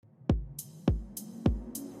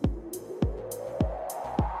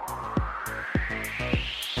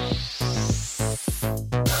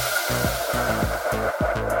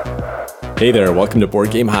Hey there, welcome to Board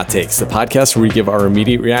Game Hot Takes, the podcast where we give our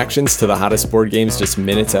immediate reactions to the hottest board games just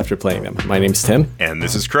minutes after playing them. My name's Tim. And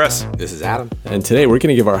this is Chris. This is Adam. And today we're going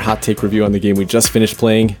to give our hot take review on the game we just finished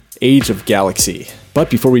playing, Age of Galaxy. But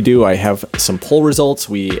before we do, I have some poll results.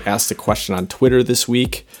 We asked a question on Twitter this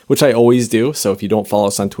week, which I always do. So if you don't follow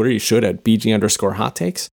us on Twitter, you should at BG_hot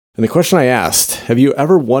takes. And the question I asked, have you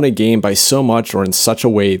ever won a game by so much or in such a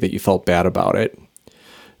way that you felt bad about it?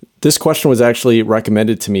 This question was actually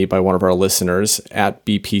recommended to me by one of our listeners at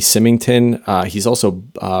BP Symington. He's also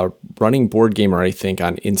running Board Gamer, I think,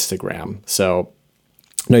 on Instagram. So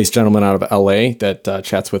nice gentleman out of LA that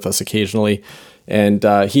chats with us occasionally. And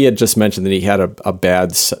he had just mentioned that he had a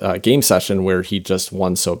bad game session where he just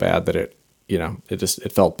won so bad that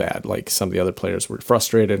it felt bad. Like some of the other players were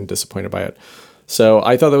frustrated and disappointed by it. So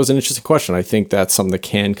I thought that was an interesting question. I think that's something that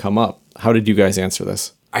can come up. How did you guys answer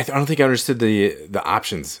this? I don't think I understood the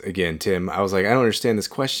options again, Tim. I was like, I don't understand this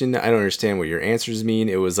question. I don't understand what your answers mean.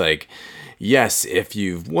 It was like, yes, if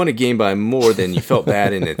you've won a game by more than you felt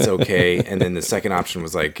bad and it's okay. And then the second option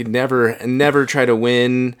was like, never try to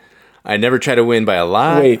win. I never try to win by a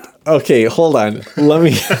lot. Wait, okay, hold on. Let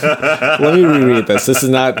me reread this. This is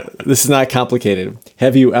not complicated.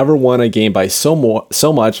 Have you ever won a game by so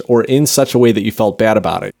much or in such a way that you felt bad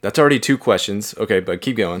about it? That's already two questions. Okay, but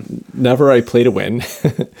keep going. Never I play to win.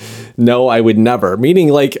 No, I would never. Meaning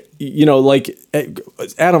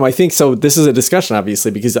Adam, I think so. This is a discussion, obviously,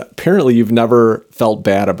 because apparently you've never felt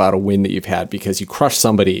bad about a win that you've had because you crushed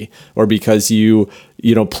somebody or because you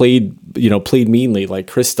played meanly like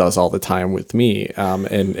Chris does all the time with me,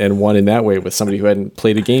 and won in that way with somebody who hadn't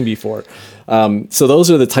played a game before. So those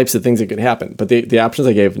are the types of things that could happen. But the options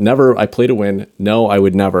I gave: never, I play to win. No, I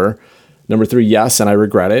would never. Number 3, yes, and I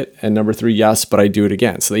regret it. And number 3, yes, but I do it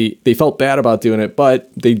again. So they felt bad about doing it, but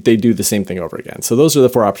they do the same thing over again. So those are the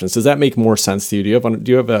 4 options. Does that make more sense to you?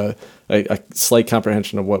 Do you have a slight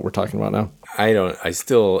comprehension of what we're talking about now? I don't. I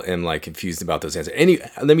still am confused about those answers.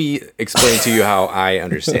 Let me explain to you how I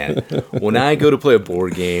understand. When I go to play a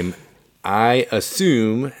board game, I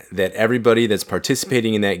assume that everybody that's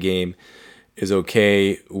participating in that game is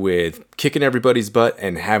okay with kicking everybody's butt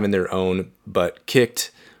and having their own butt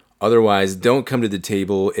kicked. Otherwise, don't come to the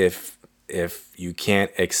table if you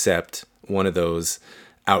can't accept one of those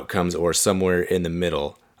outcomes or somewhere in the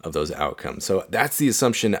middle of those outcomes. So that's the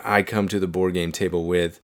assumption I come to the board game table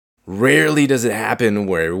with. Rarely does it happen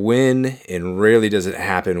where I win, and rarely does it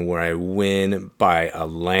happen where I win by a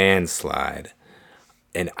landslide.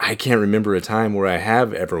 And I can't remember a time where I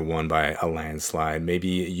have ever won by a landslide. Maybe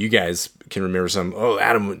you guys can remember some, oh,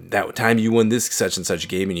 Adam, that time you won this such and such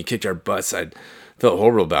game and you kicked our butts. I felt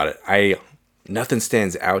horrible about it. Nothing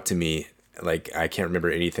stands out to me. Like I can't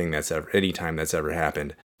remember any time that's ever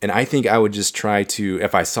happened. And I think I would just try to,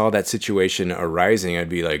 if I saw that situation arising, I'd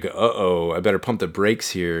be like, I better pump the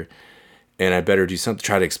brakes here. And I better do something,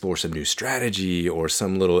 try to explore some new strategy or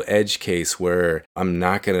some little edge case where I'm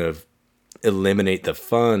not going to eliminate the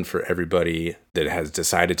fun for everybody that has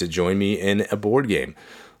decided to join me in a board game.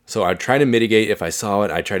 So I try to mitigate. If I saw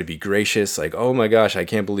it, I try to be gracious. Like, oh my gosh, I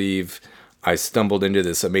can't believe I stumbled into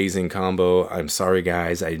this amazing combo. I'm sorry,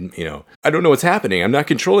 guys. I don't know what's happening. I'm not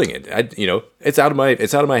controlling it. It's out of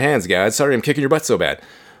my hands, guys. Sorry, I'm kicking your butt so bad.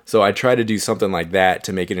 So I try to do something like that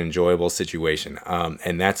to make it an enjoyable situation.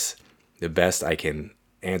 And that's the best I can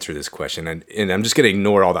answer this question. And I'm just going to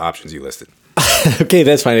ignore all the options you listed. Okay,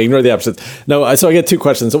 that's fine. Ignore the options. No, so I got 2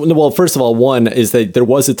 questions. Well, first of all, one is that there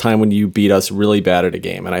was a time when you beat us really bad at a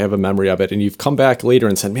game, and I have a memory of it, and you've come back later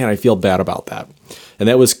and said, man, I feel bad about that. And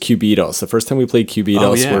that was Cubitos. The first time we played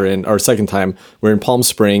Cubitos, our second time, we're in Palm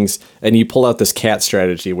Springs, and you pulled out this cat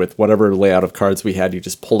strategy with whatever layout of cards we had. You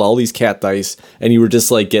just pulled all these cat dice, and you were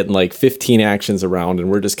just getting 15 actions around, and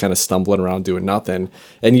we're just kind of stumbling around doing nothing.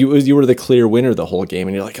 And you were the clear winner the whole game,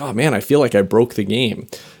 and you're like, oh man, I feel like I broke the game.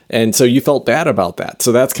 And so you felt bad about that.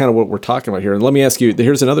 So that's kind of what we're talking about here. And let me ask you,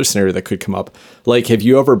 here's another scenario that could come up. Have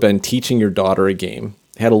you ever been teaching your daughter a game,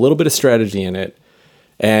 had a little bit of strategy in it,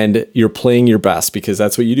 and you're playing your best because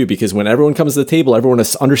that's what you do? Because when everyone comes to the table, everyone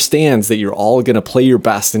understands that you're all going to play your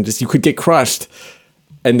best and you could get crushed.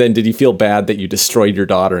 And then did you feel bad that you destroyed your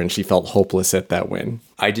daughter and she felt hopeless at that win?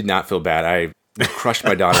 I did not feel bad. I crushed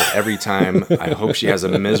my daughter every time. I hope she has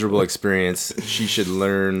a miserable experience. She should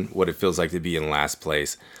learn what it feels like to be in last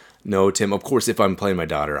place. No, Tim, of course, if I'm playing my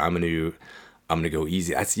daughter, I'm going to go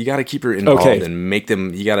easy. You got to keep her involved and make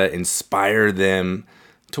them, you got to inspire them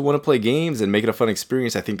to want to play games and make it a fun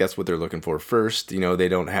experience. I think that's what they're looking for first. They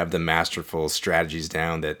don't have the masterful strategies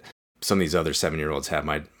down that some of these other 7-year-olds have.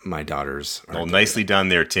 My daughters. Well, nicely done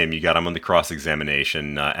there, Tim. You got him on the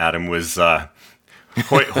cross-examination. Adam was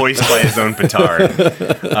hoist by his own petard.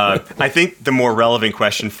 I think the more relevant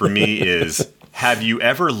question for me is, have you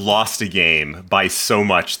ever lost a game by so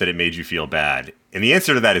much that it made you feel bad? And the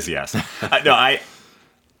answer to that is yes.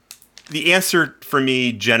 The answer for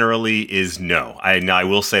me generally is no. I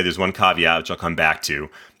will say there's one caveat, which I'll come back to.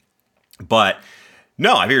 But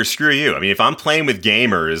no, I figure screw you. I mean, if I'm playing with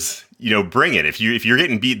gamers, bring it. If you're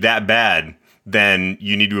getting beat that bad, then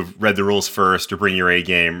you need to have read the rules first or bring your A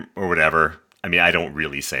game or whatever. I mean, I don't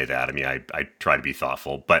really say that. I mean, I try to be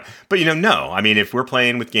thoughtful. But no. I mean, if we're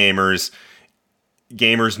playing with gamers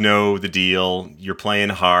know the deal. You're playing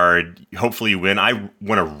hard. Hopefully you win. I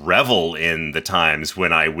want to revel in the times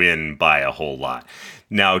when I win by a whole lot.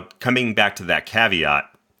 Now, coming back to that caveat,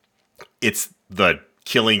 it's the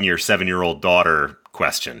killing your 7-year-old daughter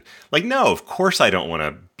question. Like, no, of course I don't want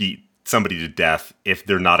to beat somebody to death if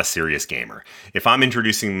they're not a serious gamer. If I'm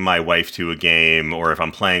introducing my wife to a game, or if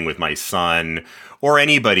I'm playing with my son, or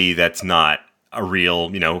anybody that's not a real,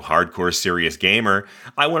 hardcore serious gamer,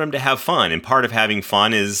 I want them to have fun. And part of having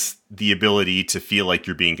fun is the ability to feel like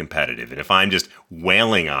you're being competitive. And if I'm just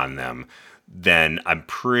wailing on them, then I'm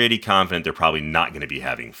pretty confident they're probably not going to be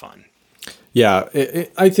having fun. Yeah,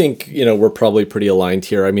 I think, we're probably pretty aligned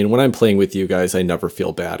here. I mean, when I'm playing with you guys, I never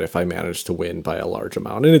feel bad if I manage to win by a large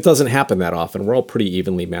amount. And it doesn't happen that often. We're all pretty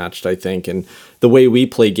evenly matched, I think. And the way we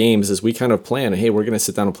play games is we kind of plan, hey, we're going to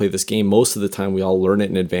sit down and play this game. Most of the time, we all learn it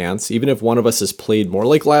in advance. Even if one of us has played more,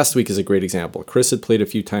 like last week is a great example. Chris had played a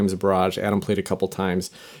few times at Barrage. Adam played a couple times.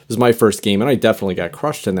 It was my first game, and I definitely got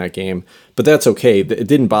crushed in that game. But that's okay. It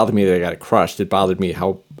didn't bother me that I got crushed. It bothered me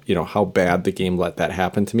how bad the game let that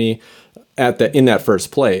happen to me. In that first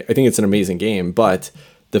play. I think it's an amazing game, but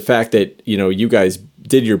the fact that you guys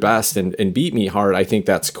did your best and beat me hard, I think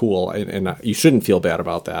that's cool, and you shouldn't feel bad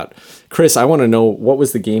about that. Chris, I want to know, what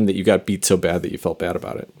was the game that you got beat so bad that you felt bad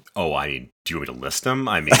about it? Oh, do you want me to list them?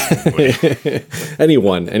 I mean,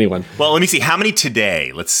 anyone. Well, let me see. How many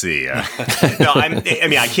today? Let's see. No,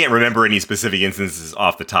 I can't remember any specific instances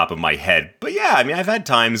off the top of my head. But yeah, I mean, I've had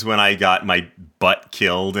times when I got my butt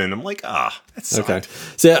killed, and I'm like, that sucked. Okay.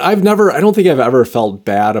 So I don't think I've ever felt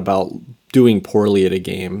bad about doing poorly at a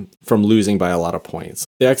game from losing by a lot of points.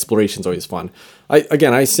 The exploration's always fun.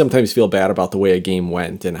 I sometimes feel bad about the way a game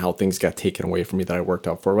went and how things got taken away from me that I worked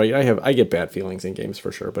out for. Right? I get bad feelings in games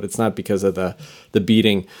for sure, but it's not because of the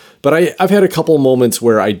beating. But I've had a couple moments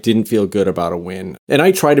where I didn't feel good about a win, and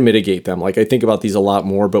I try to mitigate them. Like, I think about these a lot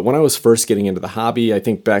more. But when I was first getting into the hobby, I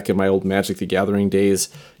think back in my old Magic the Gathering days,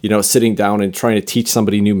 sitting down and trying to teach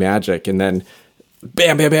somebody new Magic, and then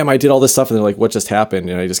bam, bam, bam, I did all this stuff, and they're like, what just happened?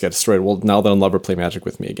 And I just got destroyed. Well, now they'll never play Magic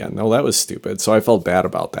with me again. No, that was stupid. So I felt bad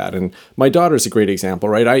about that. And my daughter's a great example,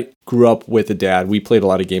 right? I grew up with a dad. We played a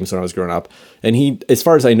lot of games when I was growing up. And he, as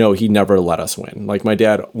far as I know, he never let us win. Like, my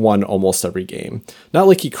dad won almost every game. Not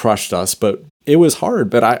like he crushed us, but it was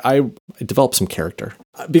hard. But I developed some character.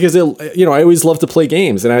 Because, I always loved to play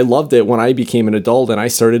games. And I loved it when I became an adult and I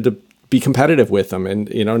started to be competitive with him.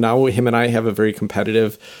 And, now him and I have a very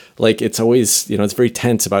competitive, like, it's always, it's very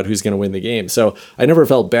tense about who's going to win the game. So I never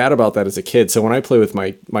felt bad about that as a kid. So when I play with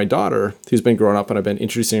my daughter, who's been growing up and I've been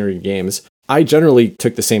introducing her to games, I generally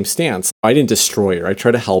took the same stance. I didn't destroy her. I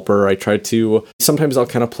try to help her. Sometimes I'll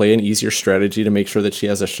kind of play an easier strategy to make sure that she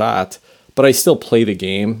has a shot, but I still play the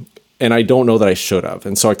game. And I don't know that I should have.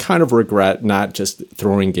 And so I kind of regret not just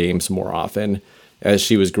throwing games more often as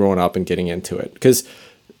she was growing up and getting into it. Because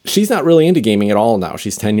she's not really into gaming at all now.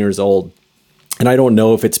 She's 10 years old. And I don't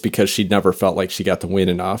know if it's because she'd never felt like she got to win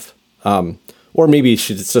enough. Or maybe it's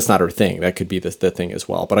just not her thing. That could be the thing as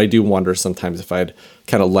well. But I do wonder sometimes if I'd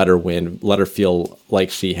kind of let her win, let her feel like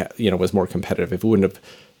she was more competitive, if it wouldn't have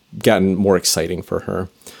gotten more exciting for her.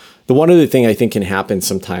 The one other thing I think can happen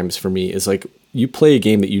sometimes for me is, like, you play a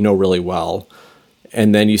game that you know really well,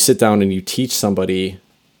 and then you sit down and you teach somebody,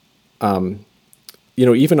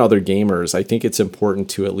 even other gamers. I think it's important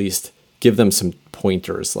to at least give them some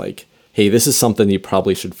pointers, like, hey, this is something you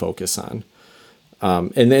probably should focus on.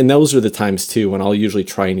 And then those are the times too when I'll usually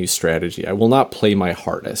try a new strategy. I will not play my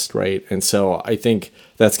hardest, right? And so I think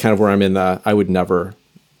that's kind of where I'm in I would never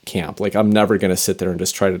camp. Like, I'm never going to sit there and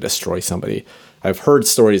just try to destroy somebody. I've heard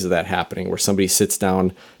stories of that happening where somebody sits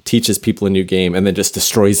down, teaches people a new game, and then just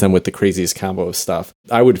destroys them with the craziest combo of stuff.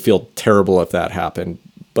 I would feel terrible if that happened,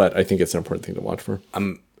 but I think it's an important thing to watch for.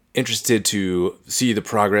 I'm interested to see the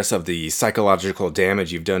progress of the psychological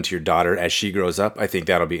damage you've done to your daughter as she grows up. I think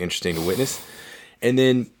that'll be interesting to witness. And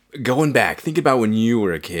then going back, think about when you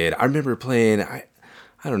were a kid. I remember playing, I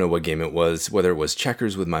don't know what game it was, whether it was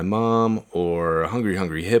checkers with my mom or Hungry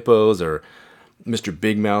Hungry Hippos or Mr.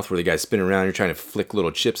 Big Mouth, where the guy's spinning around, you're trying to flick little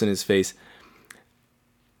chips in his face.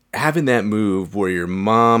 having that move where your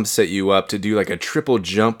mom set you up to do like a triple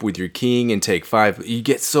jump with your king and take 5, you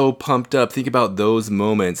get so pumped up. Think about those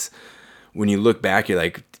moments when you look back, you're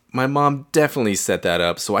like, my mom definitely set that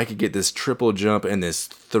up so I could get this triple jump and this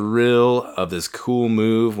thrill of this cool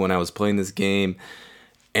move when I was playing this game.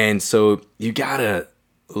 And so you gotta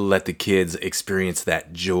let the kids experience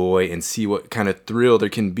that joy and see what kind of thrill there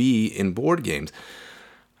can be in board games.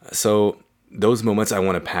 So those moments I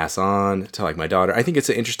want to pass on to like my daughter. I think it's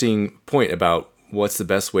an interesting point about what's the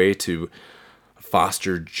best way to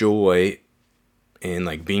foster joy in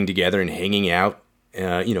like being together and hanging out,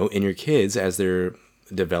 in your kids as they're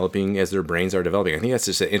developing, as their brains are developing. I think that's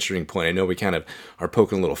just an interesting point. I know we kind of are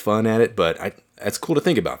poking a little fun at it, but that's cool to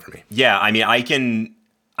think about for me. Yeah, I mean, I can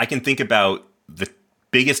think about the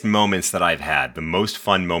biggest moments that I've had, the most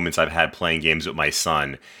fun moments I've had playing games with my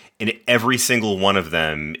son, and every single one of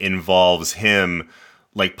them involves him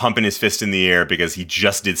like pumping his fist in the air because he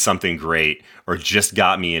just did something great or just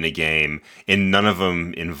got me in a game, and none of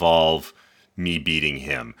them involve me beating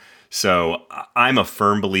him. So I'm a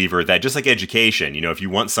firm believer that just like education, if you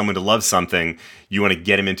want someone to love something, you want to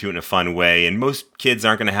get them into it in a fun way. And most kids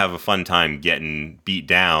aren't going to have a fun time getting beat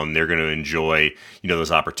down. They're going to enjoy, those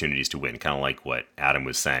opportunities to win, kind of like what Adam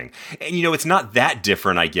was saying. And, it's not that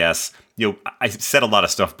different, I guess. I said a lot of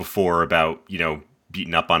stuff before about,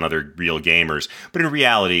 beating up on other real gamers. But in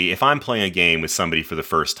reality, if I'm playing a game with somebody for the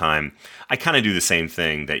first time, I kind of do the same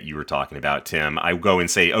thing that you were talking about, Tim. I go and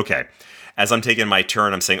say, okay, as I'm taking my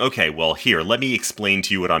turn, I'm saying, okay, well, here, let me explain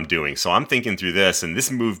to you what I'm doing. So I'm thinking through this, and this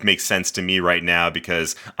move makes sense to me right now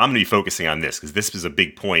because I'm going to be focusing on this, because this is a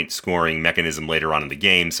big point scoring mechanism later on in the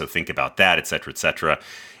game, so think about that, et cetera, et cetera.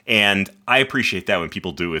 And I appreciate that when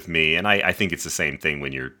people do it with me, and I think it's the same thing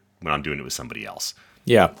when I'm doing it with somebody else.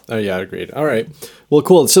 Yeah. Oh, yeah. Agreed. All right. Well,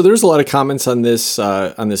 cool. So there's a lot of comments on this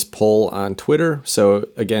poll on Twitter. So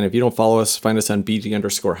again, if you don't follow us, find us on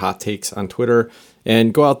BG_hot takes on Twitter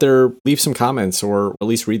and go out there, leave some comments or at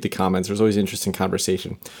least read the comments. There's always interesting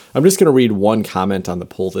conversation. I'm just going to read one comment on the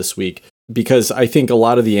poll this week because I think a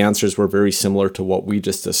lot of the answers were very similar to what we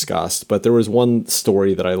just discussed. But there was one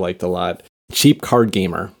story that I liked a lot. Cheap Card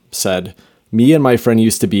Gamer said, "Me and my friend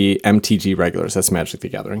used to be MTG regulars," that's Magic the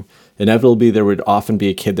Gathering. "Inevitably, there would often be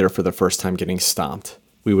a kid there for the first time getting stomped.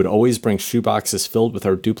 We would always bring shoeboxes filled with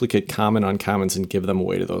our duplicate common uncommons and give them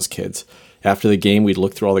away to those kids. After the game, we'd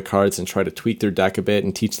look through all the cards and try to tweak their deck a bit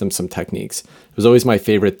and teach them some techniques. It was always my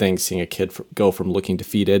favorite thing seeing a kid go from looking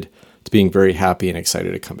defeated to being very happy and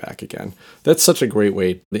excited to come back again." That's such a great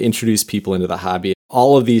way to introduce people into the hobby.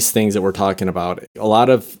 All of these things that we're talking about, a lot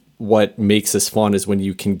of what makes this fun is when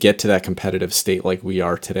you can get to that competitive state like we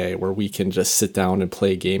are today, where we can just sit down and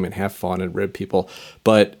play a game and have fun and rib people.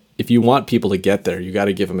 But if you want people to get there, you got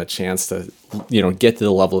to give them a chance to, get to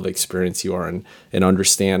the level of experience you are and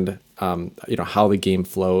understand, how the game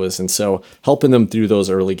flows. And so helping them through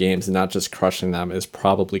those early games and not just crushing them is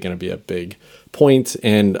probably going to be a big point.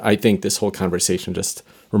 And I think this whole conversation just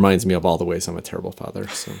reminds me of all the ways I'm a terrible father.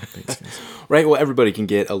 So thanks, guys. Right. Well, everybody can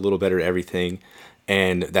get a little better at everything.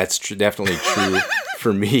 And that's definitely true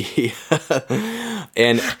for me.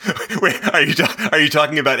 And wait, are you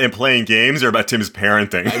talking about in playing games or about Tim's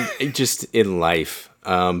parenting? Just in life,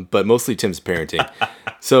 but mostly Tim's parenting.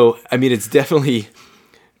 So, I mean, it's definitely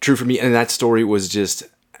true for me. And that story was just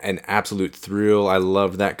an absolute thrill. I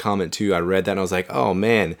loved that comment too. I read that and I was like, oh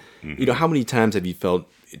man, how many times have you felt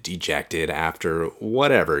dejected after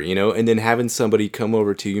whatever, and then having somebody come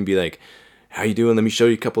over to you and be like, "How you doing? Let me show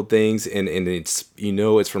you a couple things." And it's,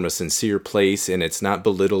 it's from a sincere place and it's not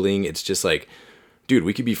belittling. It's just like, dude,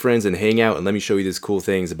 we could be friends and hang out and let me show you these cool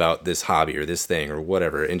things about this hobby or this thing or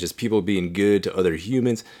whatever. And just people being good to other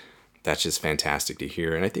humans. That's just fantastic to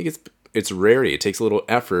hear. And I think it's rarity. It takes a little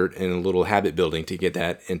effort and a little habit building to get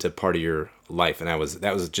that into part of your life. And that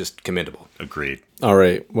was just commendable. Agreed. All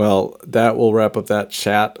right. Well, that will wrap up that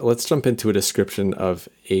chat. Let's jump into a description of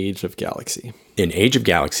Age of Galaxy. In Age of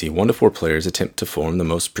Galaxy, 1 to 4 players attempt to form the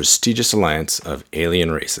most prestigious alliance of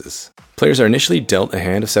alien races. Players are initially dealt a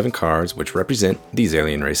hand of 7 cards which represent these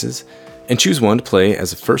alien races, and choose one to play as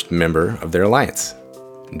the first member of their alliance.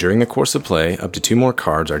 During the course of play, up to 2 more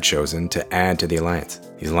cards are chosen to add to the alliance.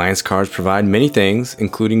 These alliance cards provide many things,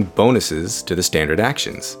 including bonuses to the standard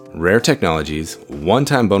actions, rare technologies,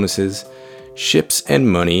 one-time bonuses, ships and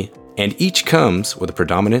money, and each comes with a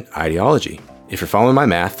predominant ideology. If you're following my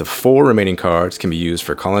math, the 4 remaining cards can be used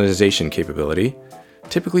for colonization capability,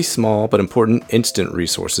 typically small but important instant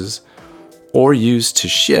resources, or used to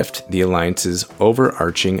shift the alliance's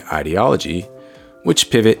overarching ideology, which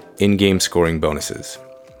pivot in-game scoring bonuses.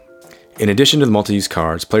 In addition to the multi-use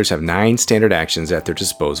cards, players have 9 standard actions at their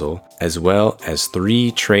disposal, as well as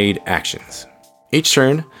 3 trade actions. Each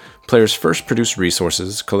turn, players first produce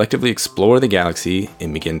resources, collectively explore the galaxy,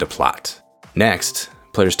 and begin to plot. Next,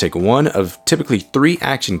 players take one of typically 3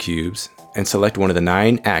 action cubes and select one of the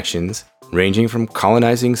 9 actions, ranging from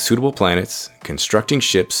colonizing suitable planets, constructing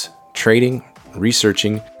ships, trading,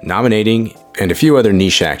 researching, nominating, and a few other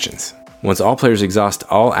niche actions. Once all players exhaust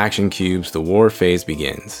all action cubes, the war phase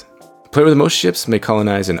begins. The player with the most ships may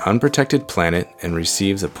colonize an unprotected planet and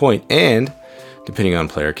receives a point, and, depending on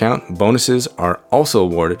player count, bonuses are also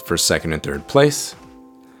awarded for second and third place.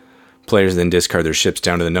 Players then discard their ships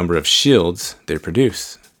down to the number of shields they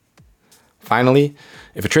produce. Finally,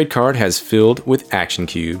 if a trade card has filled with action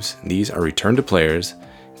cubes, these are returned to players,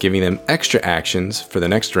 giving them extra actions for the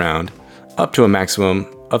next round, up to a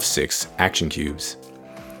maximum of 6 action cubes.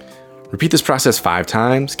 Repeat this process 5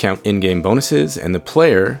 times, count in-game bonuses, and the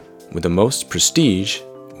player with the most prestige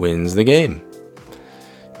wins the game.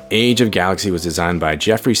 Age of Galaxy was designed by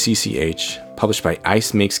Jeffrey CCH, published by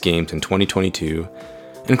Ice Makes Games in 2022,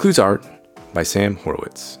 and includes art by Sam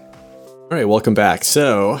Horowitz. All right, welcome back.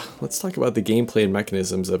 So let's talk about the gameplay and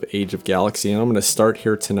mechanisms of Age of Galaxy, and I'm going to start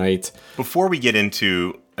here tonight. Before we get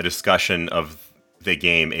into a discussion of the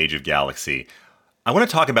game Age of Galaxy, I want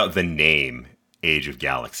to talk about the name Age of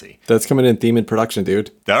Galaxy. That's coming in theme and production,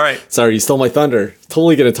 dude. All right. Sorry, you stole my thunder.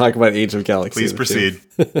 Totally going to talk about Age of Galaxy. Please proceed.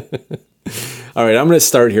 All right, I'm going to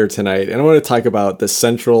start here tonight, and I want to talk about the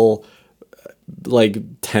central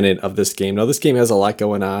tenet of this game. Now, this game has a lot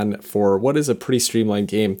going on for what is a pretty streamlined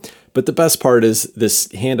game, but the best part is this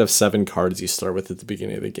hand of 7 cards you start with at the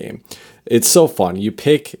beginning of the game. It's so fun. You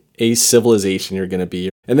pick a civilization you're going to be,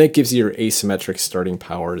 and that gives you your asymmetric starting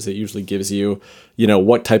powers. It usually gives you,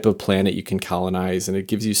 what type of planet you can colonize, and it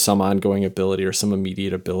gives you some ongoing ability or some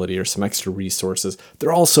immediate ability or some extra resources.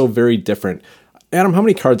 They're all so very different. Adam, how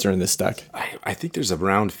many cards are in this deck? I think there's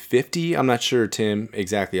around 50. I'm not sure, Tim,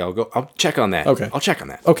 exactly. I'll check on that. Okay. I'll check on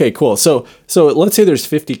that. Okay, cool. So let's say there's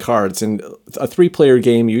 50 cards. In a 3-player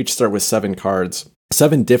game, you each start with 7 cards.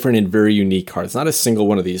 7 different and very unique cards. Not a single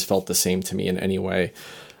one of these felt the same to me in any way.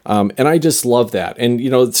 And I just love that.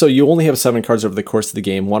 And, so you only have 7 cards over the course of the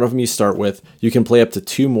game. One of them you start with. You can play up to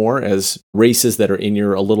 2 more as races that are in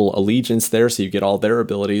your little allegiance there, so you get all their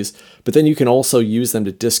abilities. But then you can also use them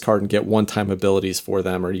to discard and get one-time abilities for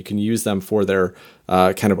them, or you can use them for their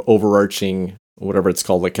kind of overarching, whatever it's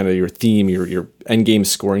called, like kind of your theme, your endgame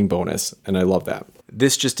scoring bonus. And I love that.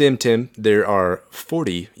 This just in, Tim, there are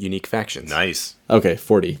 40 unique factions. Nice. Okay,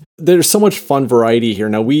 40. There's so much fun variety here.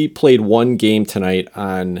 Now, we played one game tonight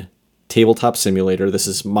on Tabletop Simulator. This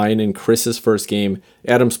is mine and Chris's first game.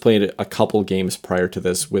 Adam's played a couple games prior to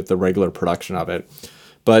this with the regular production of it.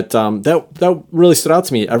 But that really stood out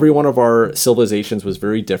to me. Every one of our civilizations was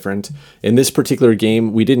very different. In this particular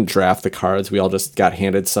game, we didn't draft the cards. We all just got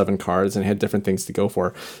handed 7 cards and had different things to go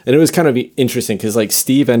for. And it was kind of interesting because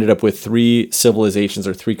Steve ended up with 3 civilizations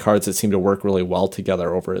or 3 cards that seemed to work really well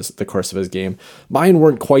together over the course of his game. Mine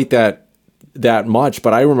weren't quite that much,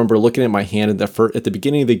 but I remember looking at my hand at the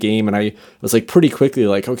beginning of the game, and I was pretty quickly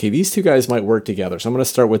okay, these 2 guys might work together, so I'm going to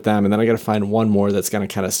start with them, and then I got to find one more that's going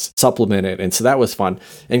to kind of supplement it, and so that was fun.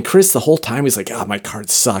 And Chris, the whole time, he's my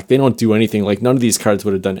cards suck. They don't do anything. None of these cards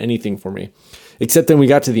would have done anything for me. Except then we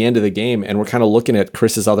got to the end of the game, and we're kind of looking at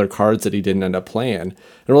Chris's other cards that he didn't end up playing, and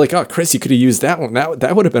we're like, oh, Chris, you could have used that one.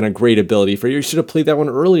 That would have been a great ability for you. You should have played that one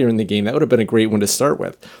earlier in the game. That would have been a great one to start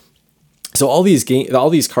with. So all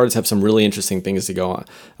these cards have some really interesting things to go on,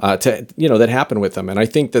 that happen with them, and I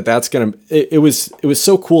think that's gonna. It was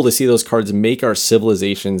so cool to see those cards make our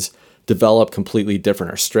civilizations develop completely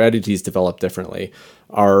different, our strategies develop differently,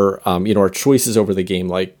 our our choices over the game.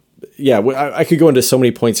 I could go into so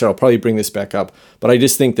many points here. I'll probably bring this back up, but I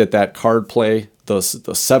just think that card play, those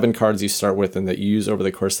 7 cards you start with and that you use over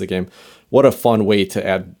the course of the game, what a fun way to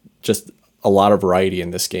add just a lot of variety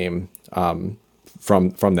in this game.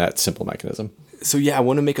 From that simple mechanism. So yeah, I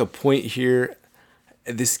want to make a point here.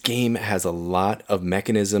 This game has a lot of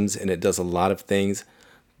mechanisms and it does a lot of things,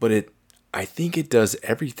 but I think it does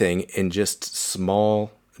everything in just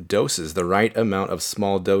small doses, the right amount of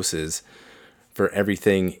small doses for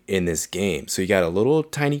everything in this game. So you got a little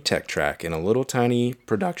tiny tech track and a little tiny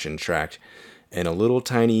production track and a little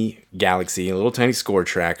tiny galaxy, a little tiny score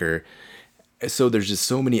tracker. So there's just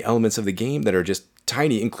so many elements of the game that are just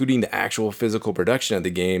tiny, including the actual physical production of the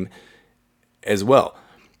game as well.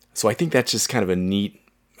 So I think that's just kind of a neat,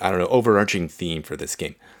 overarching theme for this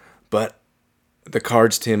game. But the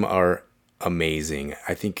cards, Tim, are amazing.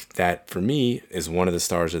 I think that for me is one of the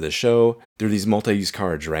stars of the show. There are these multi-use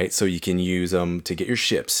cards, right? So you can use them to get your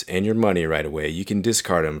ships and your money right away. You can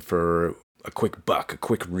discard them for a quick buck, a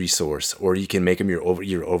quick resource, or you can make them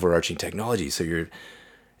your overarching technology.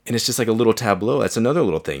 And it's just like a little tableau. That's another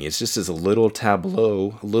little thing. It's just as a little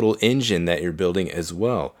tableau, a little engine that you're building as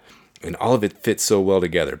well. And all of it fits so well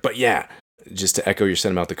together. But yeah, just to echo your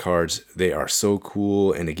sentiment about the cards, they are so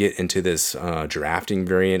cool. And to get into this drafting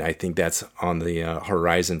variant, I think that's on the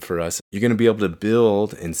horizon for us. You're going to be able to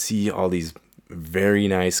build and see all these very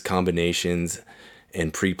nice combinations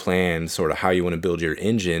and pre-plan sort of how you want to build your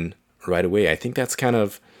engine right away. I think that's kind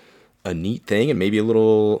of a neat thing and maybe a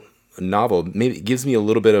little novel. Maybe it gives me a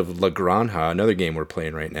little bit of La Granja, another game we're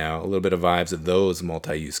playing right now, a little bit of vibes of those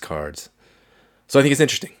multi-use cards. So I think it's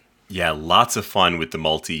interesting. Yeah, lots of fun with the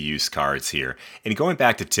multi-use cards here. And going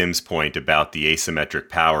back to Tim's point about the asymmetric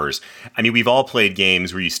powers, I mean, we've all played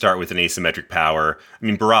games where you start with an asymmetric power. I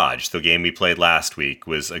mean, Barrage, the game we played last week,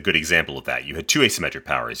 was a good example of that. You had two asymmetric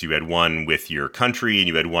powers. You had one with your country and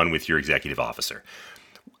you had one with your executive officer.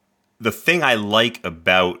 The thing I like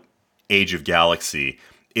about Age of Galaxy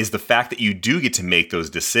is the fact that you do get to make those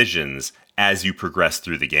decisions as you progress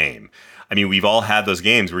through the game. I mean, we've all had those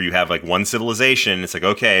games where you have like one civilization. It's like,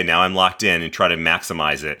 okay, now I'm locked in and try to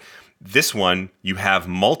maximize it. This one, you have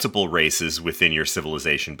multiple races within your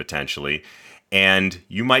civilization potentially. And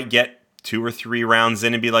you might get 2 or 3 rounds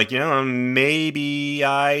in and be like, maybe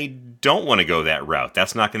I don't want to go that route.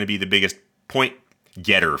 That's not going to be the biggest point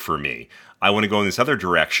getter for me. I want to go in this other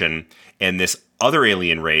direction, and this other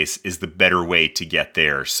alien race is the better way to get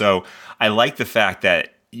there. So I like the fact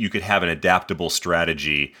that you could have an adaptable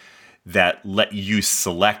strategy that let you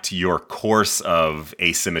select your course of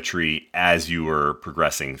asymmetry as you were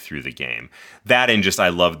progressing through the game. That and just I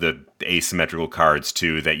love the asymmetrical cards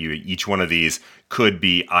too, that each one of these could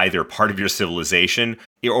be either part of your civilization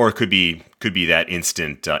or it could be that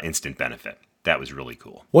instant benefit. That was really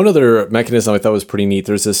cool. One other mechanism I thought was pretty neat.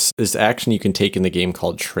 There's this action you can take in the game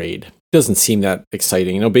called trade. It doesn't seem that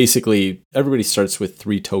exciting. Basically everybody starts with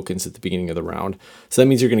 3 tokens at the beginning of the round. So that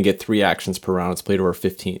means you're going to get 3 actions per round. It's played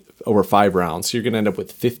over 5 rounds. So you're going to end up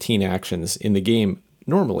with 15 actions in the game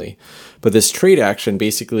normally. But this trade action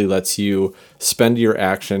basically lets you spend your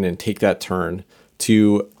action and take that turn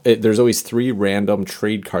there's always 3 random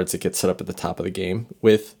trade cards that get set up at the top of the game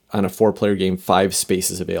with, on a 4-player game, 5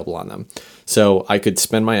 spaces available on them. So I could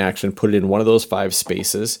spend my action, put it in one of those 5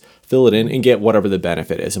 spaces, fill it in, and get whatever the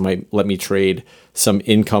benefit is. It might let me trade some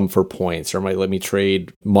income for points, or it might let me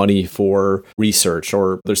trade money for research,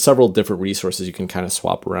 or there's several different resources you can kind of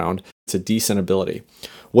swap around. It's a decent ability.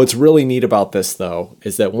 What's really neat about this, though,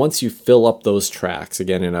 is that once you fill up those tracks,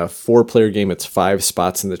 again, in a 4-player game, it's 5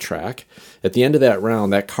 spots in the track. At the end of that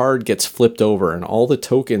round, that card gets flipped over, and all the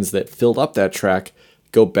tokens that filled up that track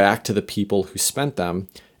go back to the people who spent them,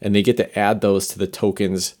 and they get to add those to the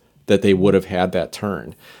tokens that they would have had that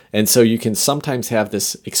turn. And so you can sometimes have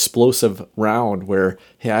this explosive round where,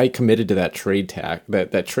 hey, I committed to that trade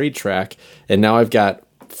trade track, and now I've got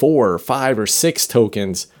 4 or 5 or 6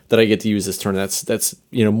 tokens that I get to use this turn. That's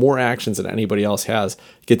more actions than anybody else has.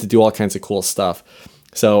 Get to do all kinds of cool stuff.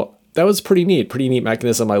 So that was pretty neat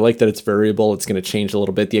mechanism. I like that it's variable. It's going to change a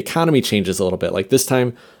little bit. The economy changes a little bit. Like this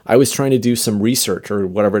time I was trying to do some research or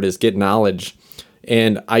whatever it is, get knowledge,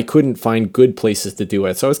 and I couldn't find good places to do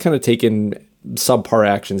it. So I was kind of taking subpar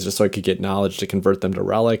actions just so I could get knowledge to convert them to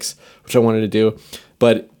relics, which I wanted to do.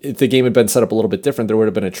 But if the game had been set up a little bit different, there would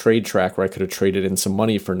have been a trade track where I could have traded in some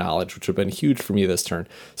money for knowledge, which would have been huge for me this turn.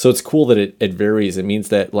 So it's cool that it varies. It means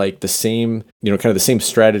that like the same, kind of the same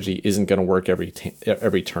strategy isn't going to work every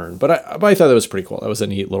turn. But I thought that was pretty cool. That was a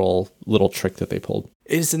neat little trick that they pulled.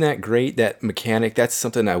 Isn't that great, that mechanic? That's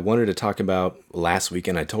something I wanted to talk about last week,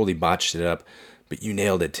 and I totally botched it up. But you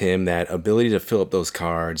nailed it, Tim. That ability to fill up those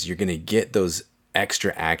cards, you're going to get those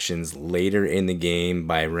extra actions later in the game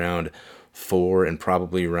by round 4 and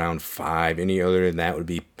probably round 5. Any other than that would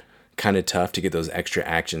be kind of tough to get those extra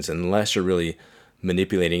actions unless you're really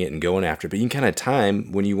manipulating it and going after it. But you can kind of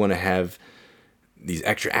time when you want to have these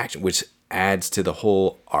extra actions, which adds to the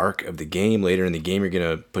whole arc of the game. Later in the game, you're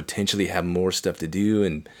going to potentially have more stuff to do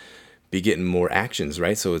and be getting more actions,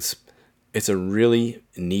 right? So it's a really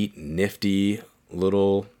neat, nifty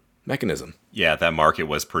little mechanism. Yeah, that market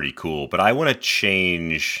was pretty cool. But I want to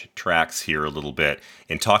change tracks here a little bit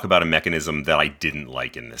and talk about a mechanism that I didn't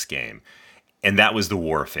like in this game. And that was the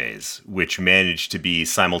war phase, which managed to be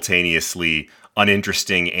simultaneously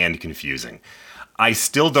uninteresting and confusing. I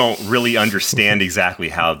still don't really understand exactly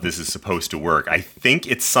how this is supposed to work. I think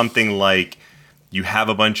it's something like you have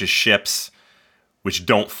a bunch of ships which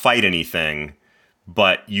don't fight anything,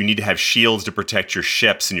 but you need to have shields to protect your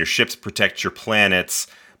ships, and your ships protect your planets,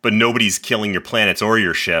 but nobody's killing your planets or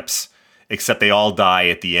your ships, except they all die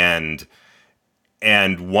at the end,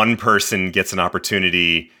 and one person gets an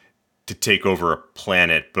opportunity to take over a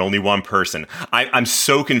planet, but only one person. I'm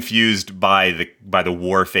so confused by the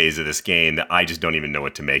war phase of this game that I just don't even know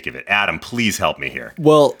what to make of it. Adam, please help me here.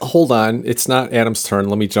 Well, hold on. It's not Adam's turn.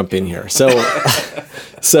 Let me jump in here.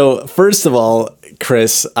 So first of all,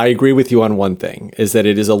 Chris, I agree with you on one thing, is that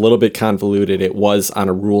it is a little bit convoluted. It was on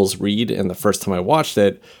a rules read, and the first time I watched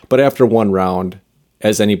it, but after one round,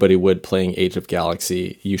 as anybody would playing Age of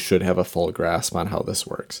Galaxy, you should have a full grasp on how this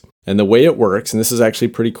works. And the way it works, and this is actually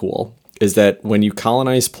pretty cool, is that when you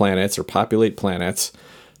colonize planets or populate planets,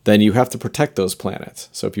 then you have to protect those planets.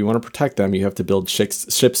 So if you want to protect them, you have to build ships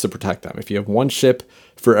to protect them. If you have one ship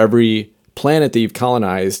for every planet that you've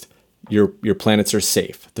colonized, your planets are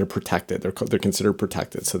safe. They're protected. They're considered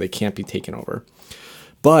protected, so they can't be taken over.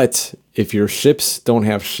 But if your ships don't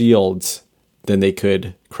have shields, then they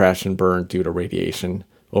could crash and burn due to radiation,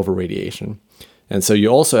 over radiation. And so you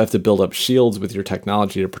also have to build up shields with your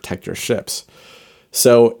technology to protect your ships.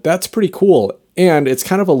 So that's pretty cool. And it's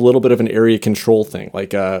kind of a little bit of an area control thing,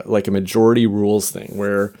 like a majority rules thing,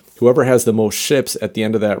 where whoever has the most ships at the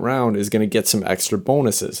end of that round is going to get some extra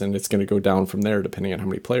bonuses, and it's going to go down from there depending on how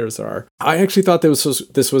many players there are. I actually thought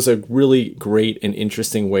this was a really great and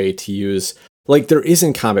interesting way to use. Like, there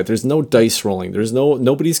isn't combat. There's no dice rolling.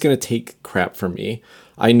 Nobody's going to take crap from me.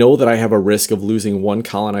 I know that I have a risk of losing one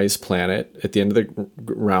colonized planet at the end of the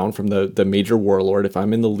round from the major warlord. If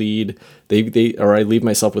I'm in the lead, or I leave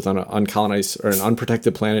myself with an uncolonized or an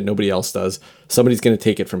unprotected planet, nobody else does, somebody's going to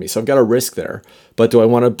take it from me. So I've got a risk there. But do I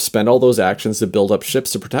want to spend all those actions to build up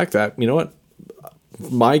ships to protect that? You know what?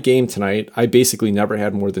 My game tonight, I basically never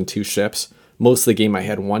had more than 2 ships. Most of the game I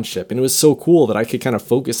had 1 ship, and it was so cool that I could kind of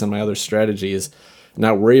focus on my other strategies,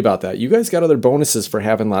 not worry about that. You guys got other bonuses for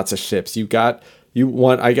having lots of ships.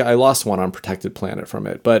 I lost one on protected planet from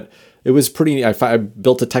it, but it was pretty. I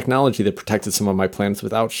built a technology that protected some of my planets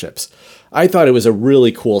without ships. I thought it was a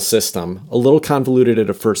really cool system, a little convoluted at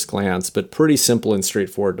a first glance, but pretty simple and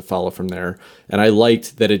straightforward to follow from there. And I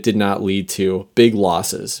liked that it did not lead to big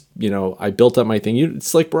losses. You know, I built up my thing.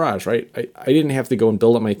 It's like Barrage, right? I didn't have to go and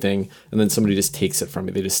build up my thing, and then somebody just takes it from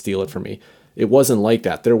me. They just steal it from me. It wasn't like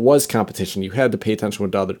that. There was competition. You had to pay attention to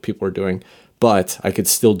what other people were doing, but I could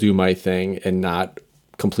still do my thing and not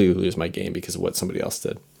completely lose my game because of what somebody else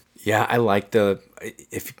did. Yeah, I like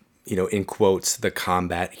in quotes, the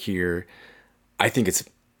combat here. I think it's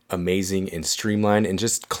amazing and streamlined and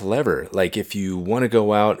just clever. Like, if you want to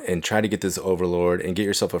go out and try to get this overlord and get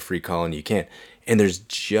yourself a free colony, you can't. And there's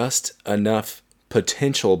just enough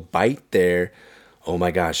potential bite there. Oh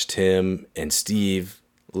my gosh, Tim and Steve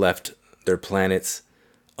left their planets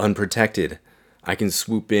unprotected. I can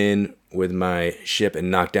swoop in with my ship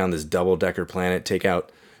and knock down this double-decker planet, take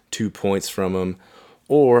out 2 points from them.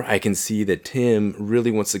 Or I can see that Tim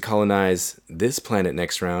really wants to colonize this planet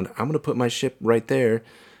next round. I'm going to put my ship right there,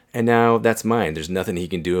 and now that's mine. There's nothing he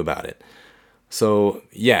can do about it. So,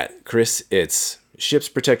 yeah, Chris, it's ships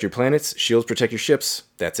protect your planets, shields protect your ships.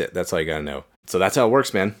 That's it. That's all you got to know. So that's how it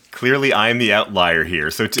works, man. Clearly, I'm the outlier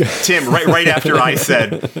here. So, Tim, right after I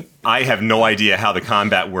said, I have no idea how the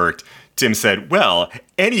combat worked, Tim said, well,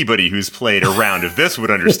 anybody who's played a round of this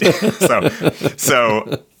would understand.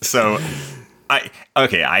 So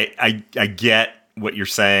I get what you're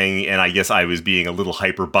saying, and I guess I was being a little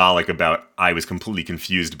hyperbolic about I was completely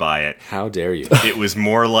confused by it. How dare you? It was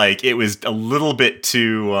more like, it was a little bit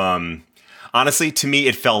too, honestly, to me,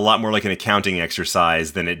 it felt a lot more like an accounting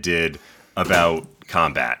exercise than it did about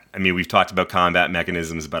combat. I mean, we've talked about combat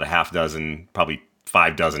mechanisms about a half dozen, probably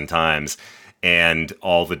 5 dozen times, and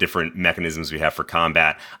all the different mechanisms we have for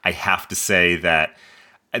combat. I have to say that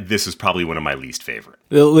this is probably one of my least favorite.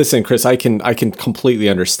 Listen, Chris, I can completely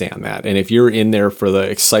understand that. And if you're in there for the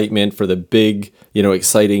excitement, for the big,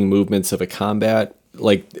 exciting movements of a combat,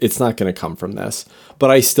 like, it's not going to come from this.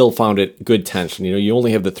 But I still found it good tension. You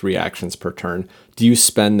only have the 3 actions per turn. Do you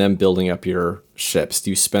spend them building up your ships? Do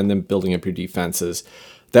you spend them building up your defenses?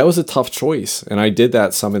 That was a tough choice, and I did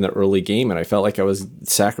that some in the early game, and I felt like I was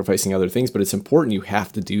sacrificing other things, but it's important you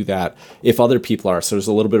have to do that if other people are. So there's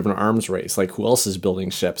a little bit of an arms race, like who else is building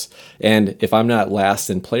ships? And if I'm not last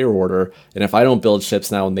in player order, and if I don't build ships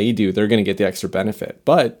now and they do, they're going to get the extra benefit.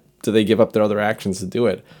 But do they give up their other actions to do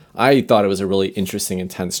it? I thought it was a really interesting,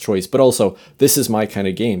 intense choice. But also, this is my kind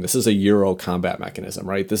of game. This is a Euro combat mechanism,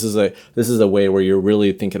 right? This is a way where you're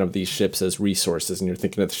really thinking of these ships as resources, and you're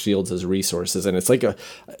thinking of the shields as resources. And it's like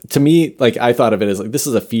to me, like I thought of it as like this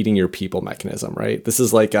is a feeding your people mechanism, right? This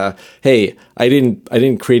is like hey, I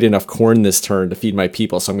didn't create enough corn this turn to feed my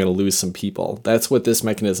people, so I'm going to lose some people. That's what this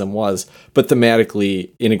mechanism was, but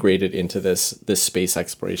thematically integrated into this space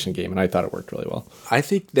exploration game, and I thought it worked really well. I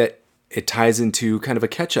think that it ties into kind of a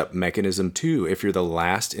catch-up mechanism too. If you're the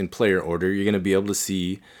last in player order, you're going to be able to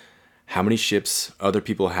see how many ships other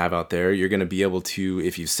people have out there. You're going to be able to,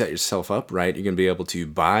 if you set yourself up right, you're going to be able to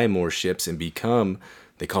buy more ships and become,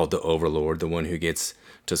 they call it the Overlord, the one who gets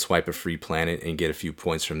to swipe a free planet and get a few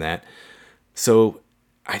points from that. So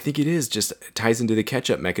I think it ties into the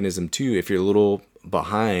catch-up mechanism too. If you're a little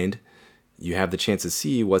behind, you have the chance to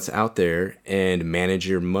see what's out there and manage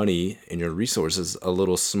your money and your resources a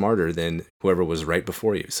little smarter than whoever was right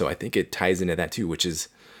before you. So I think it ties into that too, which is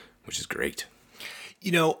great.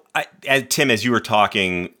 You know, Tim, as you were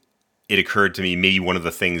talking, it occurred to me maybe one of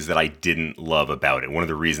the things that I didn't love about it, one of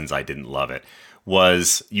the reasons I didn't love it,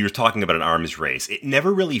 was you were talking about an arms race. It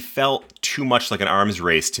never really felt too much like an arms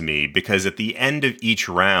race to me, because at the end of each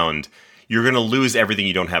round, you're going to lose everything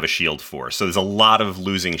you don't have a shield for. So there's a lot of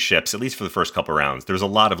losing ships, at least for the first couple rounds. There's a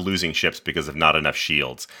lot of losing ships because of not enough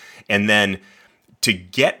shields. And then to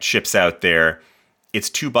get ships out there, it's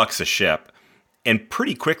 $2 a ship. And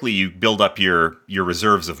pretty quickly you build up your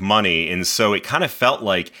reserves of money. And so it kind of felt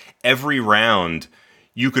like every round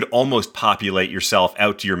you could almost populate yourself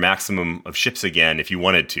out to your maximum of ships again if you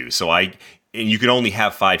wanted to. And you could only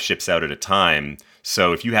have 5 ships out at a time.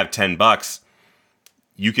 So if you have $10,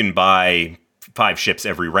 you can buy 5 ships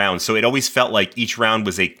every round. So it always felt like each round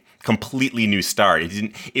was a completely new start.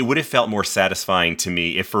 It would have felt more satisfying to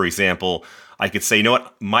me if, for example, I could say, you know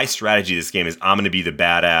what, my strategy this game is I'm going to be the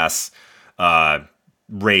badass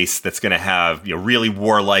race that's going to have, really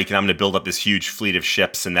warlike, and I'm going to build up this huge fleet of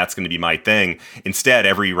ships, and that's going to be my thing. Instead,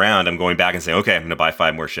 every round I'm going back and saying, okay, I'm going to buy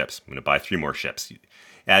 5 more ships. I'm going to buy 3 more ships.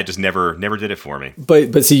 I just never did it for me.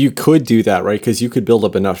 But see, you could do that, right? Because you could build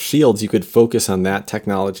up enough shields. You could focus on that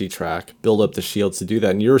technology track, build up the shields to do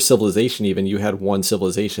that. And your civilization, even, you had one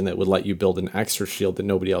civilization that would let you build an extra shield that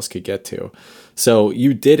nobody else could get to. So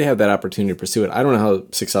you did have that opportunity to pursue it. I don't know how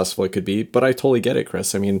successful it could be, but I totally get it,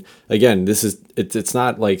 Chris. I mean, again, it's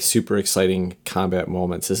not like super exciting combat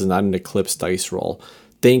moments. This is not an Eclipse dice roll.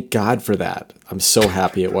 Thank God for that. I'm so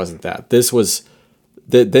happy it wasn't that.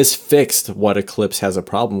 This fixed what Eclipse has a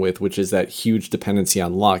problem with, which is that huge dependency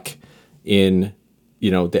on luck in,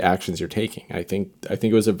 the actions you're taking. I think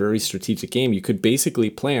it was a very strategic game. You could basically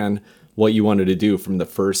plan what you wanted to do from the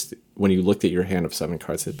first, when you looked at your hand of 7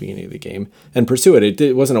 cards at the beginning of the game, and pursue it.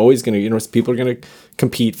 It wasn't always going to, people are going to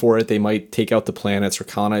compete for it. They might take out the planets or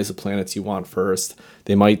colonize the planets you want first.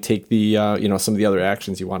 They might take the, some of the other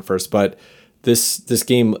actions you want first. But this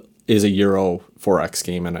game is a Euro 4X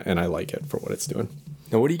game, and I like it for what it's doing.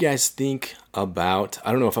 Now, what do you guys think about,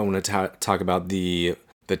 I don't know if I want to talk about the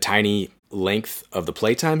tiny length of the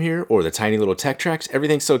playtime here or the tiny little tech tracks.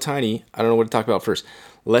 Everything's so tiny, I don't know what to talk about first.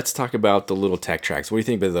 Let's talk about the little tech tracks. What do you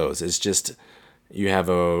think about those? It's just, you have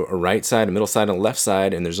a right side, a middle side, and a left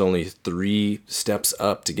side, and there's only 3 steps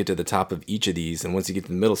up to get to the top of each of these. And once you get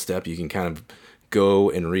to the middle step, you can kind of go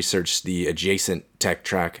and research the adjacent tech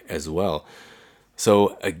track as well.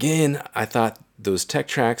 So again, I thought those tech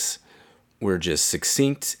tracks were just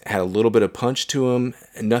succinct, had a little bit of punch to them,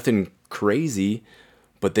 nothing crazy,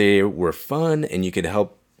 but they were fun, and you could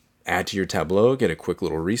help add to your tableau, get a quick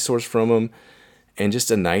little resource from them, and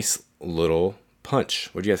just a nice little punch.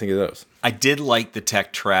 What do you guys think of those? I did like the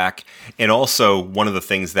tech track, and also one of the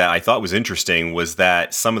things that I thought was interesting was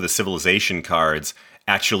that some of the civilization cards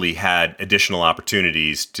actually had additional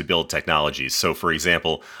opportunities to build technologies. So, for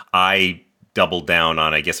example, I doubled down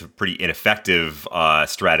on, I guess, a pretty ineffective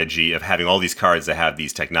strategy of having all these cards that have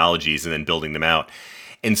these technologies and then building them out.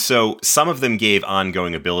 And so some of them gave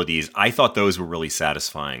ongoing abilities. I thought those were really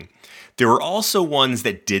satisfying. There were also ones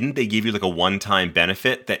that didn't. They gave you like a one-time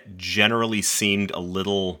benefit that generally seemed a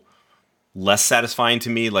little less satisfying to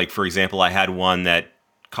me. Like, for example, I had one that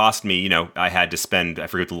cost me, I had to spend, I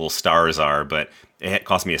forget what the little stars are, but it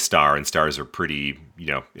cost me a star, and stars are pretty,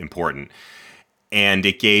 important. And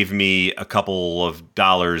it gave me a couple of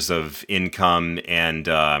dollars of income and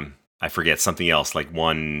I forget something else, like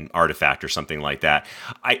one artifact or something like that.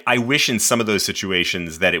 I wish in some of those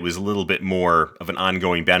situations that it was a little bit more of an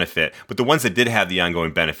ongoing benefit. But the ones that did have the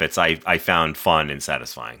ongoing benefits, I found fun and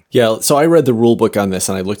satisfying. Yeah, so I read the rule book on this,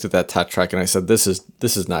 and I looked at that tech track, and I said, this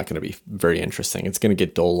is not going to be very interesting. It's going to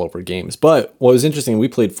get dull over games. But what was interesting, we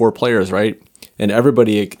played 4 players, right? and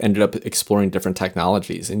everybody ended up exploring different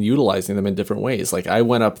technologies and utilizing them in different ways. Like I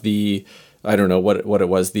went up the, I don't know what it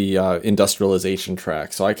was, the industrialization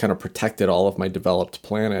track. So I kind of protected all of my developed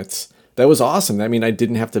planets. That was awesome. I mean, I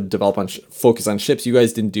didn't have to focus on ships. You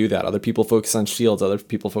guys didn't do that. Other people focus on shields. Other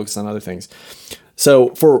people focus on other things.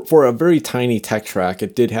 So for a very tiny tech track,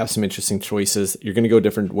 it did have some interesting choices. You're going to go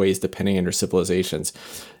different ways depending on your civilizations.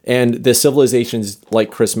 And the civilizations,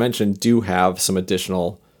 like Chris mentioned, do have some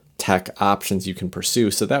additional tech options you can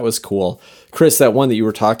pursue. So that was cool. Chris, that one that you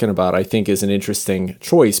were talking about, I think is an interesting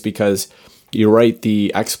choice because you're right,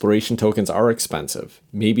 the exploration tokens are expensive.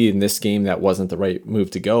 Maybe in this game that wasn't the right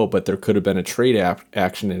move to go, but there could have been a trade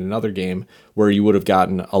action in another game where you would have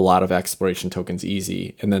gotten a lot of exploration tokens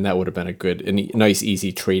easy, and then that would have been a nice,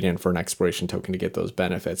 easy trade-in for an exploration token to get those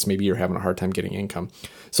benefits. Maybe you're having a hard time getting income.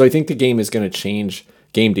 So I think the game is going to change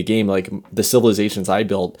game to game. Like the civilizations I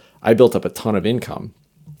built up a ton of income.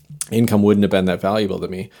 Income wouldn't have been that valuable to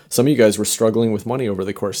me. Some of you guys were struggling with money over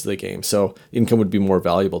the course of the game, so income would be more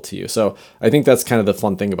valuable to you. So I think that's kind of the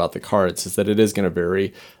fun thing about the cards is that it is going to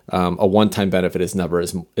vary. A one-time benefit is never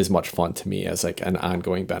as much fun to me as like an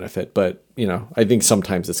ongoing benefit, but I think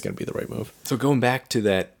sometimes it's going to be the right move. So going back to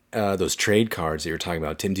that, those trade cards that you were talking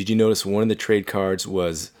about, Tim, did you notice one of the trade cards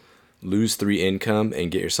was lose 3 income and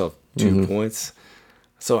get yourself 2 points?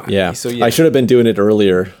 So yeah, I should have been doing it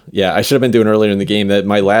earlier. Yeah, I should have been doing it earlier in the game. That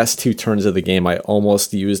my last 2 turns of the game, I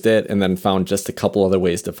almost used it and then found just a couple other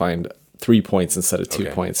ways to find 3 points instead of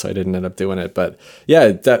 2 points. So I didn't end up doing it. But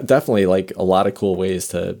yeah, definitely like a lot of cool ways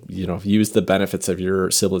to, use the benefits of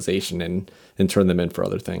your civilization and turn them in for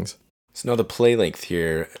other things. So now the play length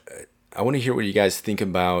here, I want to hear what you guys think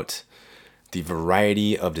about the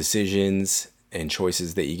variety of decisions and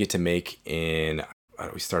choices that you get to make in.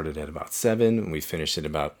 We started at about 7 and we finished at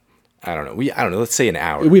about, I don't know, let's say an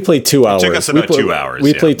hour. We played 2 hours. It took us about 2 hours.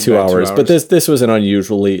 We played 2 hours, but this was an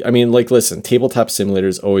unusually, listen, Tabletop Simulator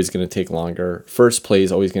is always going to take longer. First play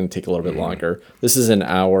is always going to take a little bit longer. This is an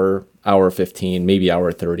hour 15, maybe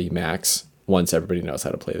hour 30 max once everybody knows how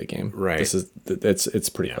to play the game. Right. It's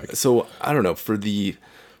pretty quick. So I don't know, for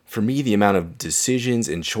me, the amount of decisions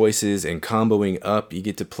and choices and comboing up you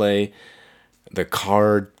get to play, the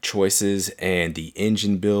card choices and the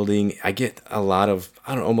engine building, I get a lot of,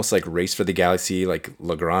 almost like Race for the Galaxy, like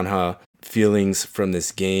La Granja feelings from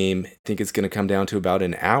this game. I think it's going to come down to about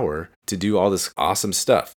an hour to do all this awesome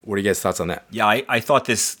stuff. What are you guys' thoughts on that? Yeah, I thought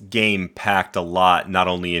this game packed a lot, not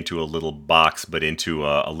only into a little box, but into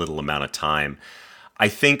a little amount of time. I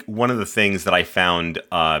think one of the things that I found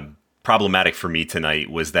problematic for me tonight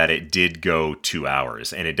was that it did go 2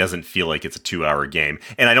 hours, and it doesn't feel like it's a 2-hour game.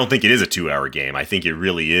 And I don't think it is a 2-hour game. I think it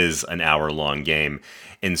really is an hour-long game.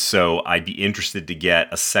 And so I'd be interested to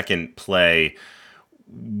get a second play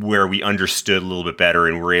where we understood a little bit better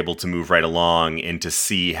and were able to move right along and to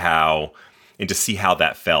see how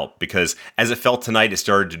that felt. Because as it felt tonight, it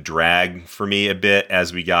started to drag for me a bit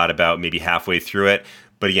as we got about maybe halfway through it.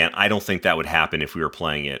 But again, I don't think that would happen if we were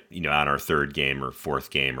playing it, on our 3rd game or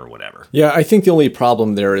 4th game or whatever. Yeah, I think the only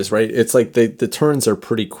problem there is, right, it's like the turns are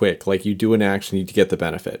pretty quick. Like you do an action, you get the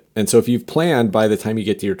benefit. And so if you've planned by the time you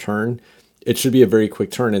get to your turn, it should be a very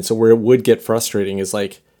quick turn. And so where it would get frustrating is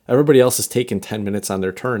like everybody else has taken 10 minutes on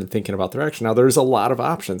their turn thinking about their action. Now, there's a lot of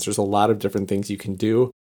options. There's a lot of different things you can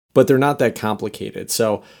do, but they're not that complicated.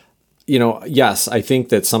 So yes, I think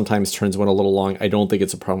that sometimes turns went a little long. I don't think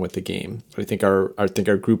it's a problem with the game. I think our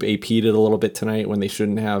group AP did a little bit tonight when they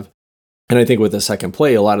shouldn't have. And I think with the second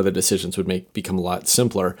play, a lot of the decisions would become a lot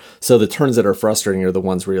simpler. So the turns that are frustrating are the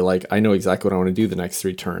ones where you're like, I know exactly what I want to do the next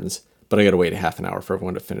 3 turns, but I got to wait a half an hour for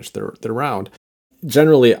everyone to finish their round.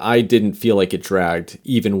 Generally, I didn't feel like it dragged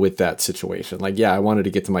even with that situation. Like, yeah, I wanted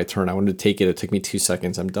to get to my turn. I wanted to take it. It took me 2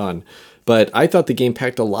 seconds. I'm done. But I thought the game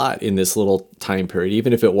packed a lot in this little time period.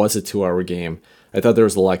 Even if it was a 2-hour game, I thought there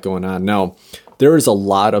was a lot going on. Now, there is a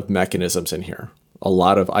lot of mechanisms in here. A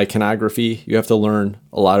lot of iconography you have to learn.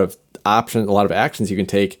 A lot of options, a lot of actions you can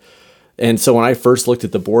take. And so when I first looked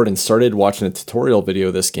at the board and started watching a tutorial video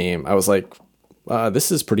of this game, I was like,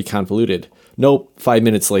 this is pretty convoluted. Nope, 5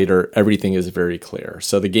 minutes later, everything is very clear.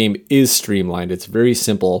 So the game is streamlined. It's very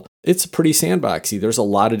simple. It's pretty sandboxy. There's a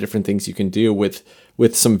lot of different things you can do with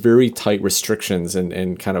some very tight restrictions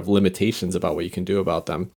and kind of limitations about what you can do about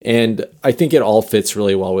them. And I think it all fits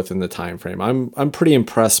really well within the time frame. I'm pretty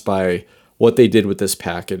impressed by what they did with this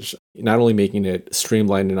package, not only making it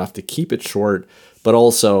streamlined enough to keep it short, but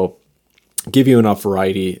also give you enough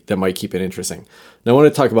variety that might keep it interesting. Now, I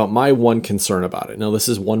want to talk about my one concern about it. Now, this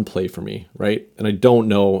is one play for me, right? And I don't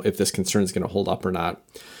know if this concern is going to hold up or not.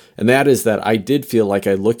 And that is that I did feel like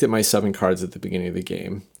I looked at my 7 cards at the beginning of the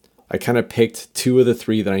game. I kind of picked 2 of the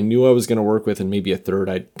 3 that I knew I was going to work with, and maybe a third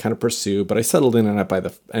I'd kind of pursue, but I settled in on it by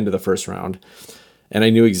the end of the first round. And I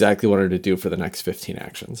knew exactly what I had to do for the next 15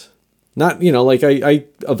 actions. Not, like I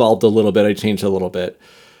evolved a little bit, I changed a little bit.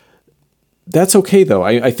 That's okay, though.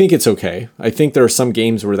 I think it's okay. I think there are some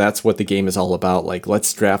games where that's what the game is all about. Like,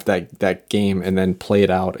 let's draft that game and then play it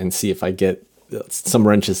out and see if I get some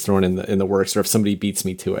wrenches thrown in the works, or if somebody beats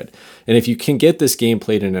me to it. And if you can get this game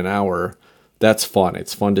played in an hour, that's fun.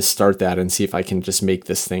 It's fun to start that and see if I can just make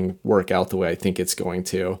this thing work out the way I think it's going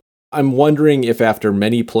to. I'm wondering if after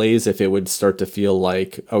many plays, if it would start to feel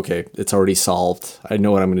like, okay, it's already solved. I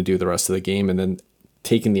know what I'm going to do the rest of the game, and then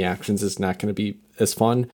taking the actions is not going to be as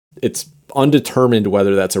fun. It's undetermined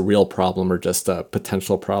whether that's a real problem or just a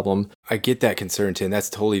potential problem. I get that concern, Tim. That's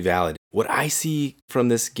totally valid. What I see from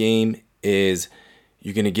this game is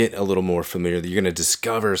you're going to get a little more familiar. You're going to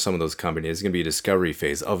discover some of those combinations. It's going to be a discovery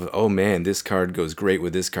phase of, oh man, this card goes great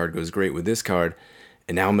with this card, goes great with this card.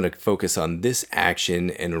 And now I'm going to focus on this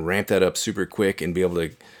action and ramp that up super quick and be able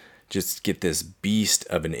to just get this beast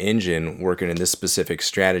of an engine working in this specific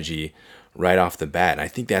strategy right off the bat. And I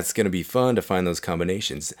think that's going to be fun to find those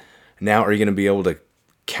combinations. Now, are you going to be able to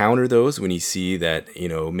counter those when you see that,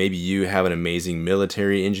 maybe you have an amazing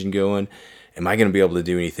military engine going? Am I going to be able to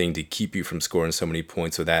do anything to keep you from scoring so many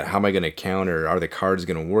points with that? How am I going to counter? Are the cards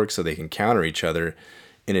going to work so they can counter each other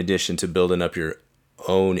in addition to building up your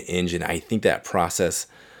own engine? I think that process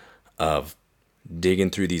of digging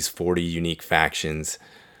through these 40 unique factions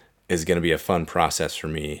is going to be a fun process for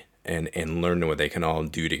me, and learning what they can all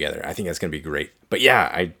do together. I think that's going to be great. But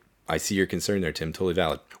yeah, I see your concern there, Tim. Totally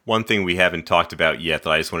valid. One thing we haven't talked about yet that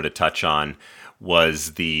I just wanted to touch on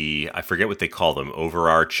was I forget what they call them,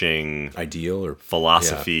 overarching ideal or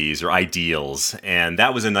philosophies or ideals. And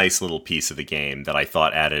that was a nice little piece of the game that I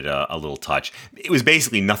thought added a little touch. It was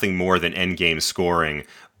basically nothing more than endgame scoring,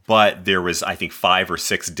 but there was, I think, 5 or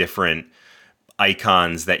 6 different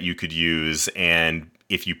icons that you could use. And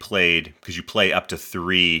if you played, because you play up to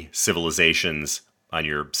 3 civilizations on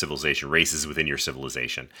your civilization, races within your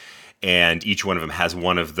civilization, and each one of them has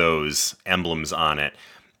one of those emblems on it.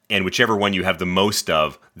 And whichever one you have the most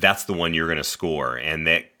of, that's the one you're going to score. And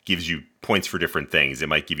that gives you points for different things. It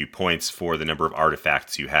might give you points for the number of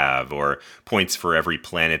artifacts you have, or points for every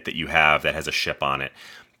planet that you have that has a ship on it,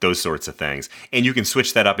 those sorts of things. And you can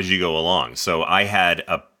switch that up as you go along. So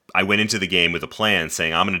I went into the game with a plan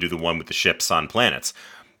saying, I'm going to do the one with the ships on planets.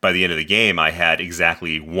 By the end of the game, I had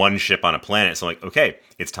exactly 1 ship on a planet. So I'm like, okay,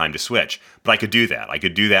 it's time to switch. But I could do that. I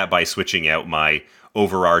could do that by switching out my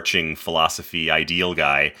overarching philosophy ideal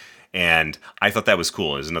guy. And I thought that was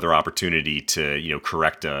cool. It was another opportunity to,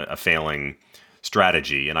 correct a failing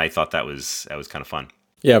strategy. And I thought that was kind of fun.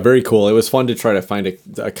 Yeah, very cool. It was fun to try to find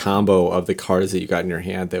a combo of the cards that you got in your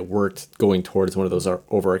hand that worked going towards one of those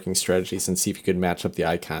overarching strategies, and see if you could match up the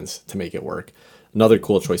icons to make it work. Another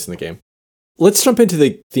cool choice in the game. Let's jump into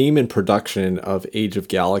the theme and production of Age of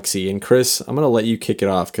Galaxy. And Chris, I'm going to let you kick it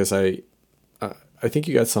off because I think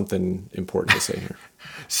you got something important to say here.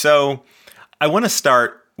 So I want to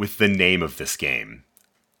start with the name of this game.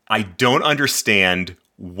 I don't understand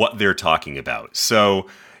what they're talking about. So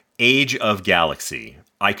Age of Galaxy,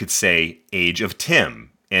 I could say Age of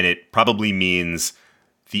Tim, and it probably means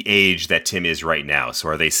the age that Tim is right now. So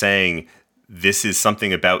are they saying this is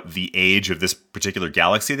something about the age of this particular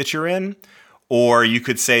galaxy that you're in? Or you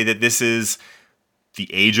could say that this is the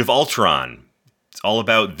Age of Ultron. It's all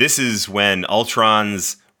about, this is when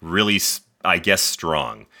Ultron's really, I guess,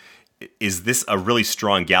 strong. Is this a really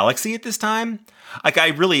strong galaxy at this time? Like,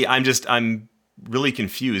 I'm really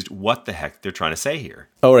confused what the heck they're trying to say here.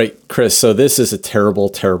 All right, Chris, so this is a terrible,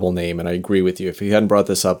 terrible name, and I agree with you. If you hadn't brought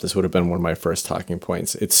this up, this would have been one of my first talking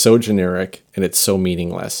points. It's so generic, and it's so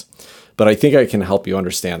meaningless. But I think I can help you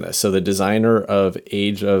understand this. So the designer of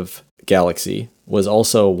Age of Galaxy was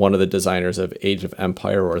also one of the designers of Age of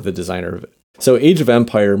Empire, or the designer of it. So Age of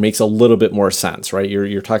Empire makes a little bit more sense, right?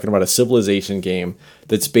 You're talking about a civilization game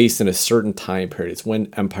that's based in a certain time period. It's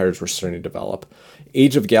when empires were starting to develop.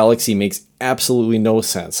 Age of Galaxy makes absolutely no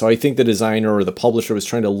sense. So I think the designer or the publisher was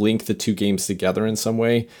trying to link the 2 games together in some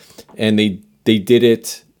way, and they did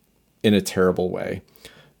it in a terrible way.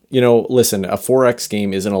 Listen, a 4X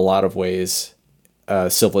game is in a lot of ways a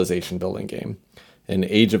civilization building game. And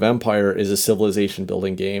Age of Empire is a civilization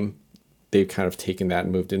building game. They've kind of taken that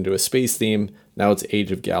and moved into a space theme. Now it's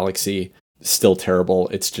Age of Galaxy. Still terrible.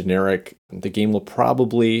 It's generic. The game will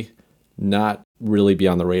probably not really be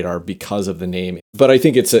on the radar because of the name. But I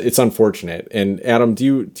think it's unfortunate. And Adam,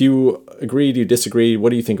 do you agree? Do you disagree?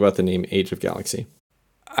 What do you think about the name Age of Galaxy?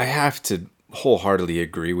 I have to wholeheartedly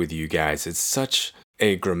agree with you guys. It's such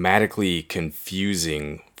a grammatically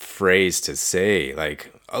confusing phrase to say.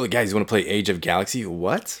 Like, oh, guys, you want to play Age of Galaxy?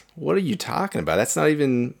 What? What are you talking about? That's not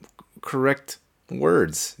even correct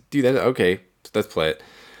words. Dude, that okay, let's play it.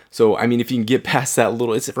 So, I mean, if you can get past that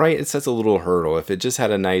little, it's right, it sets a little hurdle. If it just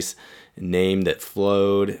had a nice name that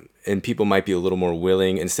flowed and people might be a little more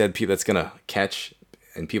willing, instead people that's going to catch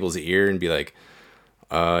in people's ear and be like,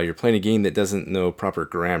 you're playing a game that doesn't know proper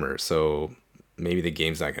grammar, so maybe the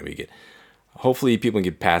game's not going to be good. Hopefully people can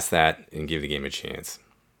get past that and give the game a chance.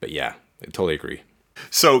 But yeah, I totally agree.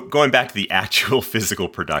 So going back to the actual physical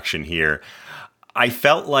production here, I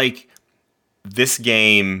felt like this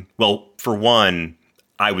game, well, for one,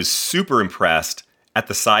 I was super impressed at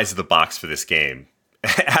the size of the box for this game.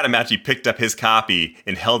 Adam actually picked up his copy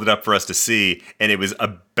and held it up for us to see, and it was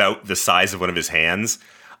about the size of one of his hands.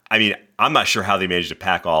 I mean, I'm not sure how they managed to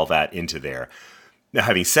pack all that into there. Now,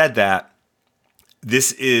 having said that,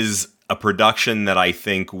 this is a production that I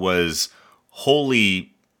think was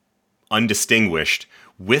wholly undistinguished,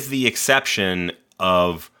 with the exception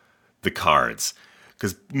of the cards.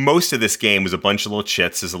 Because most of this game was a bunch of little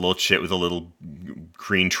chits. There's a little chit with a little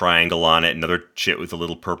green triangle on it, another chit with a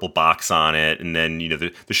little purple box on it, and then, you know,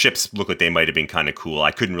 the ships look like they might have been kind of cool. I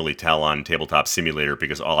couldn't really tell on Tabletop Simulator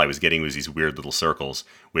because all I was getting was these weird little circles,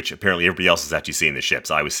 which apparently everybody else is actually seeing the ships.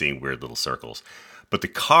 I was seeing weird little circles. But the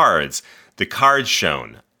cards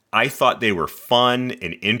shown, I thought they were fun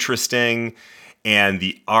and interesting, and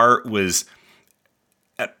the art was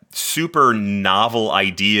super novel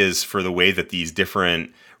ideas for the way that these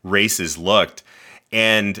different races looked.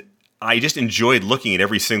 And I just enjoyed looking at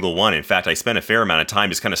every single one. In fact, I spent a fair amount of time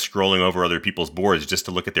just kind of scrolling over other people's boards just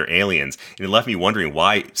to look at their aliens. And it left me wondering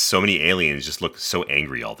why so many aliens just look so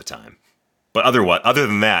angry all the time. But other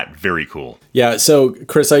than that, very cool. Yeah, so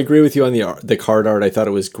Chris, I agree with you on the card art. I thought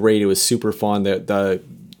it was great. It was super fun.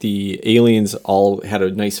 The aliens all had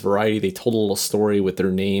a nice variety. They told a little story with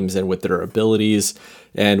their names and with their abilities.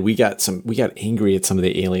 And we got angry at some of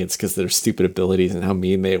the aliens because of their stupid abilities and how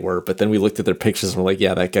mean they were. But then we looked at their pictures and we're like,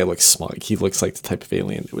 yeah, that guy looks smug. He looks like the type of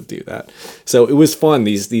alien that would do that. So it was fun.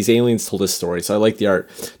 These aliens told a story. So I like the art.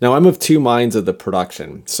 Now I'm of two minds of the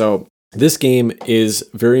production. So this game is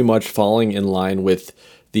very much falling in line with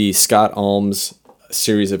the Scott Almes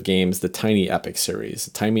series of games, the Tiny Epic series.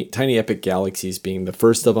 Tiny Epic Galaxies being the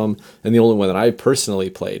first of them and the only one that I personally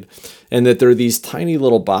played. And that there are these tiny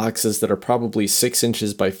little boxes that are probably 6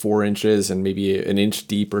 inches by 4 inches and maybe an inch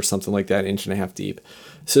deep or something like that, 1.5 inches deep.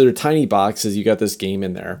 So they're tiny boxes. You got this game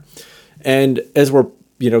in there. And as we're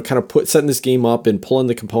kind of setting this game up and pulling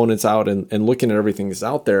the components out and looking at everything that's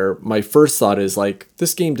out there, my first thought is like,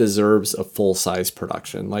 this game deserves a full-size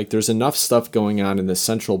production. Like, there's enough stuff going on in the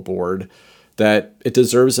central board that it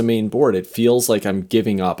deserves a main board. It feels like I'm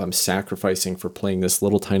giving up, I'm sacrificing for playing this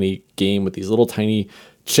little tiny game with these little tiny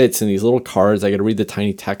chits and these little cards. I got to read the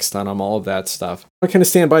tiny text on them, all of that stuff. I kind of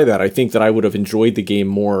stand by that. I think that I would have enjoyed the game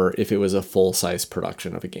more if it was a full-size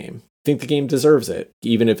production of a game. I think the game deserves it.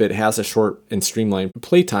 Even if it has a short and streamlined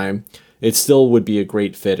playtime, it still would be a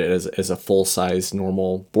great fit as a full-size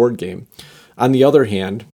normal board game. On the other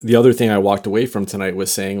hand, the other thing I walked away from tonight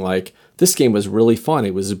was saying, like, this game was really fun.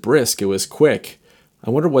 It was brisk. It was quick.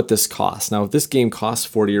 I wonder what this costs. Now, if this game costs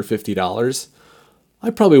 $40 or $50,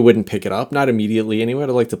 I probably wouldn't pick it up. Not immediately anyway. I'd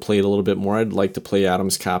like to play it a little bit more. I'd like to play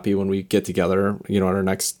Adam's copy when we get together, at our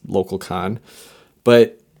next local con.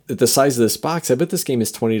 But at the size of this box, I bet this game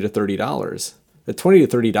is $20 to $30. At $20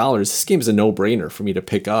 to $30, this game is a no-brainer for me to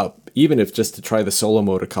pick up, even if just to try the solo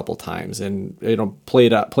mode a couple times and play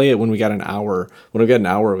it when we got an hour. When we got an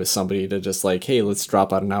hour with somebody to just like, hey, let's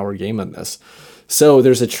drop out an hour game on this. So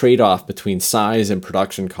there's a trade-off between size and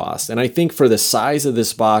production cost, and I think for the size of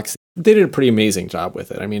this box, they did a pretty amazing job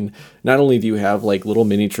with it. I mean, not only do you have like little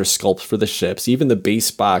miniature sculpts for the ships, even the base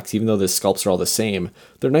box, even though the sculpts are all the same,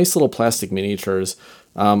 they're nice little plastic miniatures.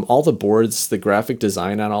 All the boards, the graphic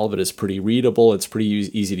design on all of it is pretty readable. It's pretty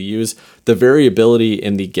easy to use. The variability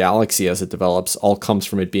in the galaxy as it develops all comes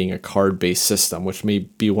from it being a card-based system, which may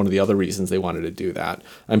be one of the other reasons they wanted to do that.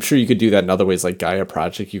 I'm sure you could do that in other ways, like Gaia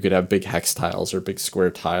Project. You could have big hex tiles or big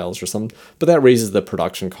square tiles or something, but that raises the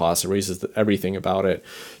production costs. It raises everything about it.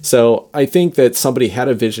 So I think that somebody had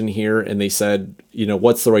a vision here and they said,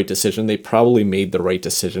 what's the right decision? They probably made the right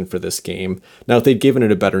decision for this game. Now, if they'd given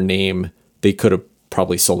it a better name, they could have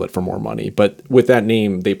probably sold it for more money, but with that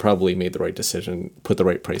name, they probably made the right decision, put the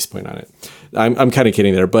right price point on it. I'm kind of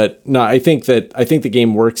kidding there, but no, I think the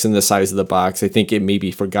game works in the size of the box. I think it may be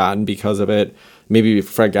forgotten because of it, maybe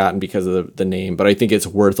forgotten because of the name, but I think it's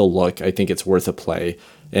worth a look. I think it's worth a play,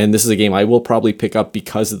 and this is a game I will probably pick up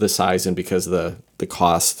because of the size and because of the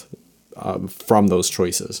cost from those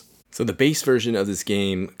choices. So the base version of this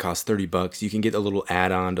game costs $30. You can get a little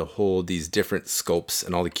add-on to hold these different sculpts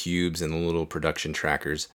and all the cubes and the little production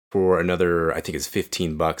trackers for another, I think it's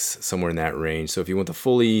 $15, somewhere in that range. So if you want the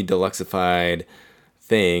fully deluxeified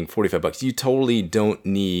thing, $45, you totally don't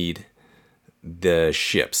need the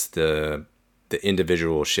ships, the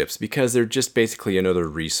individual ships, because they're just basically another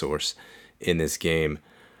resource in this game.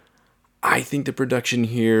 I think the production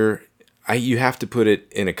here, you have to put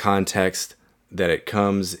it in a context that it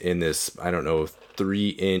comes in this,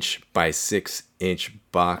 3-inch by 6-inch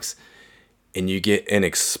box, and you get an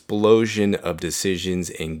explosion of decisions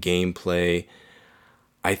and gameplay.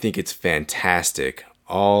 I think it's fantastic.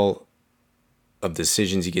 All of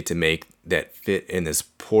decisions you get to make that fit in this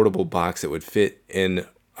portable box that would fit in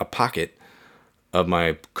a pocket of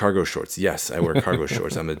my cargo shorts. Yes, I wear cargo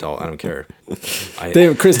shorts. I'm an adult. I don't care.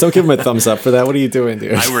 Damn, Chris, don't give him a thumbs up for that. What are you doing,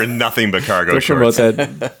 dude? I wear nothing but cargo don't shorts.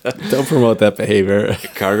 Don't promote that behavior.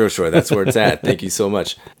 Cargo short. That's where it's at. Thank you so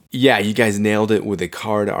much. Yeah, you guys nailed it with the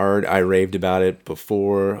card art. I raved about it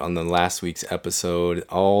before on the last week's episode.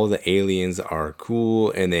 All the aliens are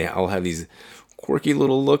cool, and they all have these quirky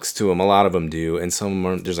little looks to them. A lot of them do, and some of them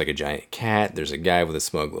are, there's like a giant cat, there's a guy with a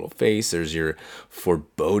smug little face, there's your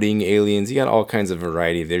foreboding aliens. You got all kinds of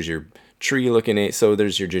variety. There's your tree looking, so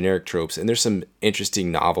there's your generic tropes, and there's some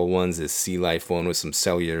interesting novel ones. This sea life one with some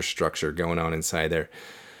cellular structure going on inside there.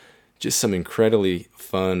 Just some incredibly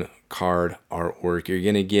fun card artwork. You're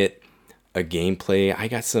gonna get a gameplay. I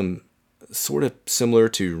got some sort of similar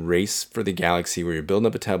to Race for the Galaxy, where you're building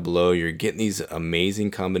up a tableau, you're getting these amazing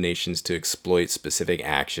combinations to exploit specific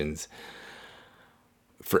actions.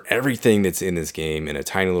 For everything that's in this game in a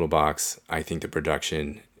tiny little box, I think the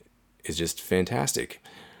production is just fantastic.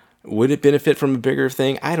 Would it benefit from a bigger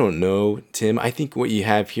thing? I don't know, Tim. I think what you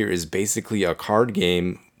have here is basically a card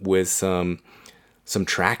game with some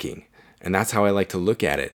tracking, and that's how I like to look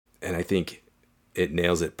at it. And I think it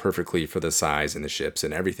nails it perfectly for the size and the ships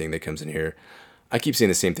and everything that comes in here. I keep saying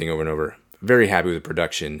the same thing over and over. Very happy with the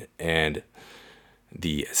production and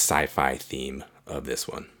the sci-fi theme of this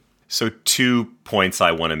one. So 2 points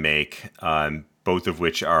I want to make, both of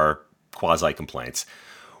which are quasi-complaints.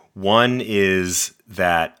 One is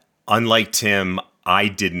that, unlike Tim, I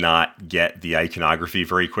did not get the iconography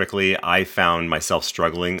very quickly. I found myself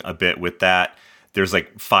struggling a bit with that. There's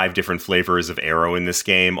like 5 different flavors of arrow in this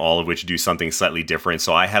game, all of which do something slightly different.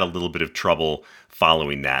 So I had a little bit of trouble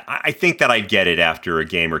following that. I think that I'd get it after a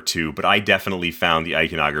game or two, but I definitely found the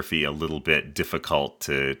iconography a little bit difficult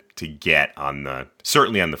to get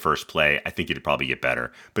certainly on the first play. I think it'd probably get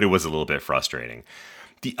better, but it was a little bit frustrating.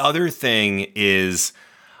 The other thing is,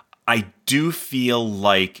 I do feel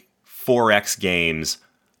like 4X games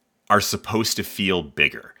are supposed to feel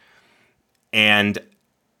bigger. And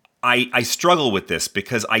I struggle with this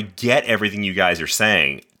because I get everything you guys are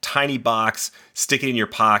saying. Tiny box, stick it in your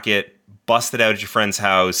pocket, bust it out at your friend's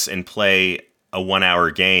house, and play a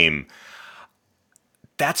 1-hour game.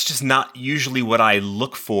 That's just not usually what I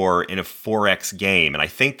look for in a 4X game. And I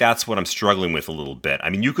think that's what I'm struggling with a little bit.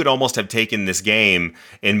 I mean, you could almost have taken this game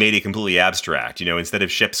and made it completely abstract. Instead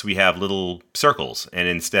of ships, we have little circles. And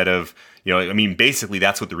instead of, basically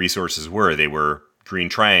that's what the resources were. They were green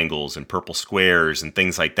triangles and purple squares and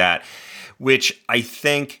things like that, which I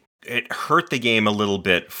think it hurt the game a little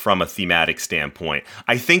bit from a thematic standpoint.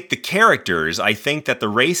 I think that the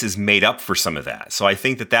race is made up for some of that. So I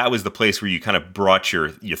think that was the place where you kind of brought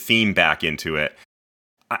your theme back into it.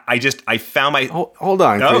 I found my... Hold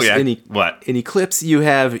on, Chris. Oh, yeah. What? In Eclipse, you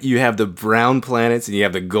have the brown planets, and you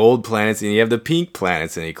have the gold planets, and you have the pink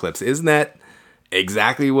planets in Eclipse. Isn't that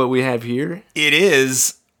exactly what we have here? It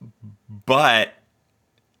is, but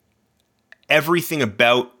everything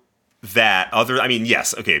about that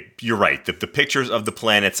yes, okay, you're right. The pictures of the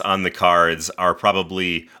planets on the cards are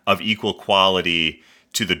probably of equal quality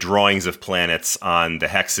to the drawings of planets on the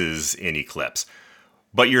hexes in Eclipse.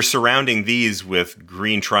 But you're surrounding these with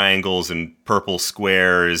green triangles and purple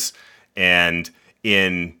squares, and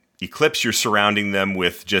in Eclipse, you're surrounding them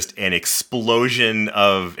with just an explosion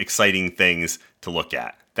of exciting things to look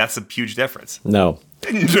at. That's a huge difference. No,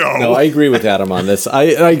 I agree with Adam on this. I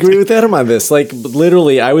agree with Adam on this. Like,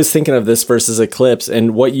 literally, I was thinking of this versus Eclipse,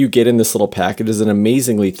 and what you get in this little package is an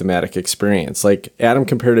amazingly thematic experience. Like, Adam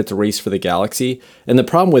compared it to Race for the Galaxy, and the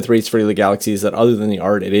problem with Race for the Galaxy is that other than the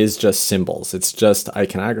art, it is just symbols. It's just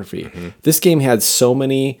iconography. Mm-hmm. This game had so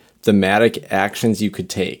many thematic actions you could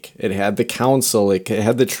take. It had the council, it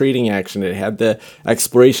had the trading action, it had the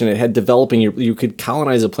exploration, it had developing. You could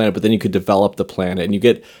colonize a planet, but then you could develop the planet, and you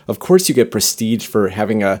get prestige for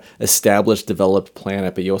having a established, developed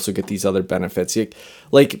planet, but you also get these other benefits.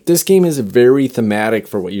 This game is very thematic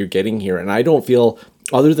for what you're getting here, and I don't feel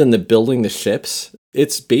other than the building the ships,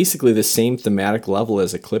 it's basically the same thematic level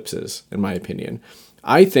as Eclipse is, in my opinion.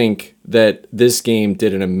 I think that this game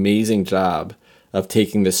did an amazing job of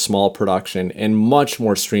taking this small production and much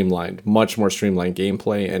more streamlined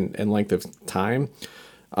gameplay and length of time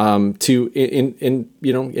and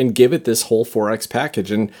give it this whole 4X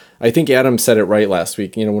package. And I think Adam said it right last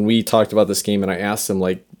week. When we talked about this game and I asked him,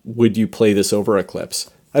 like, would you play this over Eclipse?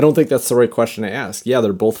 I don't think that's the right question to ask. Yeah,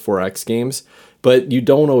 they're both 4X games, but you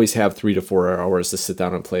don't always have 3 to 4 hours to sit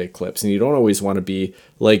down and play Eclipse, and you don't always want to be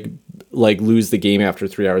like lose the game after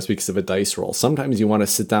 3 hours because of a dice roll. Sometimes you want to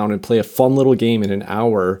sit down and play a fun little game in an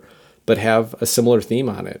hour, but have a similar theme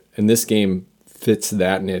on it. And this game fits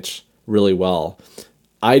that niche really well.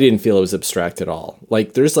 I didn't feel it was abstract at all.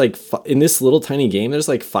 Like, there's in this little tiny game, there's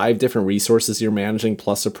 5 different resources you're managing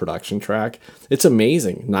plus a production track. It's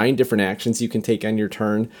amazing. 9 different actions you can take on your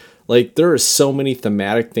turn. Like, there are so many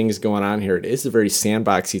thematic things going on here. It is very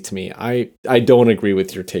sandboxy to me. I don't agree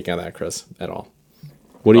with your take on that, Chris, at all.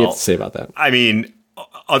 What do you have to say about that? I mean,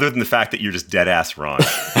 other than the fact that you're just dead ass wrong.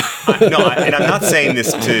 And I'm not saying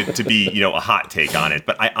this to be, a hot take on it,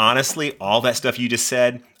 but I honestly, all that stuff you just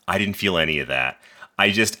said, I didn't feel any of that.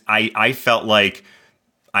 I felt like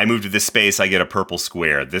I move to this space, I get a purple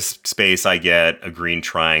square. This space, I get a green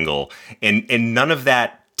triangle. And none of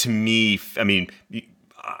that, to me, I mean,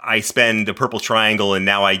 I spend a purple triangle and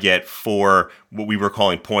now I get 4 what we were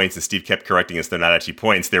calling points, and Steve kept correcting us. They're not actually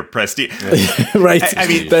points, they're prestige. Right. I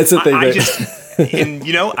mean, that's the thing.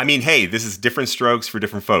 Hey, this is different strokes for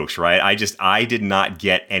different folks, right? I did not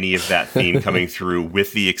get any of that theme coming through,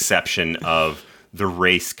 with the exception of the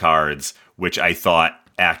race cards, which I thought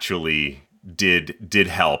actually did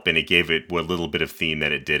help, and it gave it a little bit of theme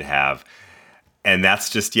that it did have. And that's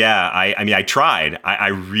just, I tried. I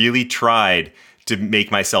really tried to make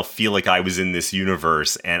myself feel like I was in this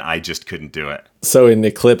universe, and I just couldn't do it. So in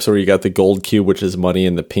Eclipse, where you got the gold cube, which is money,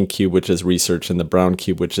 and the pink cube, which is research, and the brown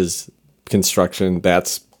cube, which is construction,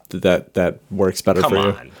 that works better for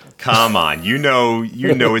you. Come on. You know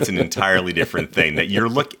it's an entirely different thing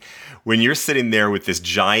that when you're sitting there with this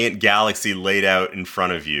giant galaxy laid out in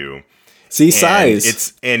front of you. See,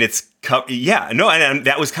 size. And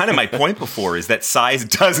that was kind of my point before, is that size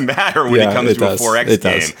does matter when it comes to a 4X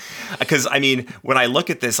game. Because, I mean, when I look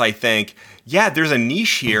at this, I think, there's a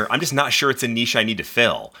niche here. I'm just not sure it's a niche I need to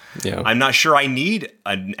fill. Yeah. I'm not sure I need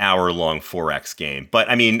an hour-long 4X game. But,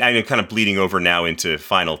 I mean, I'm kind of bleeding over now into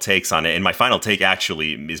final takes on it. And my final take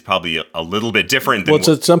actually is probably a little bit different than... Well,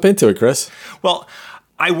 just jump into it, Chris. Well,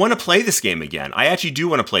 I want to play this game again. I actually do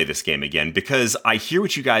want to play this game again, because I hear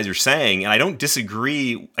what you guys are saying, and I don't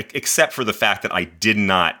disagree, except for the fact that I did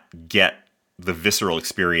not get the visceral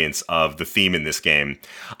experience of the theme in this game.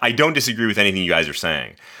 I don't disagree with anything you guys are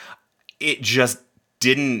saying. It just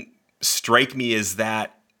didn't strike me as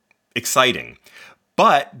that exciting.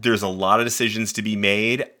 But there's a lot of decisions to be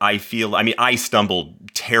made. I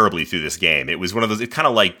stumbled terribly through this game. It was one of those, it's kind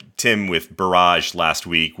of like Tim with Barrage last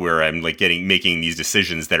week, where I'm like making these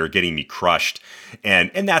decisions that are getting me crushed. And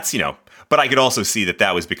that's, but I could also see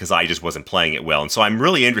that was because I just wasn't playing it well. And so I'm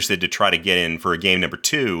really interested to try to get in for a game number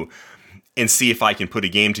 2 and see if I can put a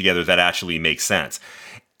game together that actually makes sense.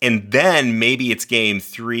 And then maybe it's game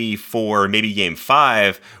 3, 4, maybe game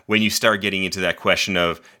 5, when you start getting into that question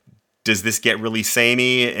of, does this get really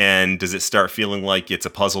samey, and does it start feeling like it's a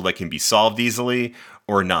puzzle that can be solved easily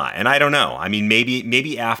or not? And I don't know. I mean,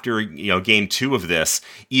 maybe after game 2 of this,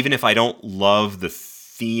 even if I don't love the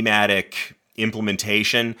thematic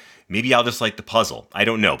implementation, maybe I'll just like the puzzle. I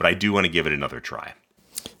don't know, but I do want to give it another try.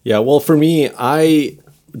 Yeah, well, for me, I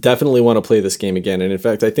definitely want to play this game again, and in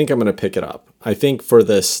fact, I think I'm going to pick it up. I think for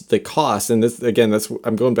the cost, and this again,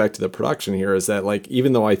 I'm going back to the production here, is that, like,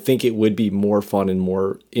 even though I think it would be more fun and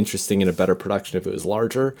more interesting and a better production if it was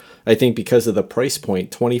larger, I think because of the price point,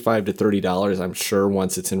 $25 to $30, I'm sure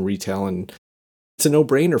once it's in retail, and it's a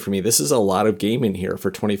no-brainer for me. This is a lot of game in here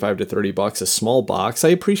for $25 to $30, a small box. I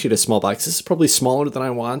appreciate a small box. This is probably smaller than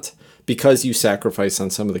I want, because you sacrifice on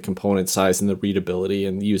some of the component size and the readability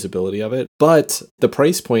and the usability of it. But the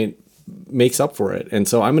price point makes up for it. And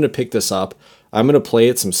so I'm going to pick this up. I'm going to play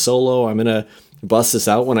it some solo. I'm going to bust this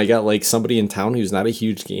out when I got like somebody in town who's not a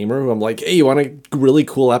huge gamer, who I'm like, hey, you want a really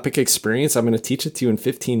cool epic experience? I'm going to teach it to you in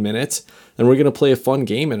 15 minutes, and we're going to play a fun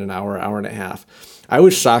game in an hour and a half. I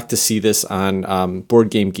was shocked to see this on Board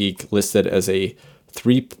Game Geek listed as a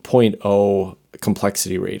 3.0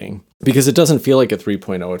 complexity rating. because it doesn't feel like a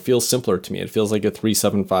 3.0. It feels simpler to me. It feels like a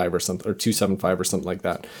 375 or something, or 275 or something like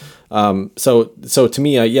that. So to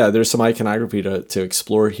me, yeah, there's some iconography to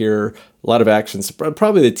explore here. A lot of actions.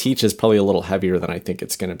 Probably the teach is probably a little heavier than I think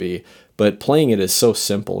it's going to be, but playing it is so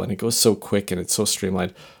simple and it goes so quick and it's so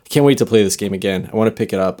streamlined. I can't wait to play this game again. I want to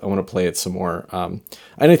pick it up. I want to play it some more. And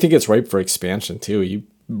I think it's ripe for expansion too. You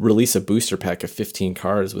release a booster pack of 15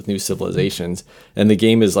 cards with new civilizations, and the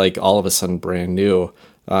game is like all of a sudden brand new.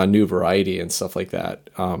 New variety and stuff like that.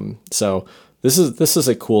 So this is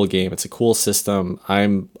a cool game. It's a cool system.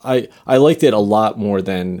 I liked it a lot more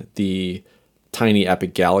than the Tiny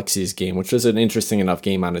Epic Galaxies game, which was an interesting enough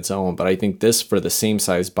game on its own. But I think this, for the same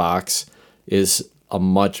size box, is a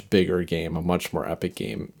much bigger game, a much more epic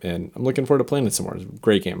game, and I'm looking forward to playing it some more. It's a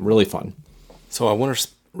great game, really fun. So I want to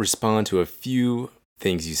respond to a few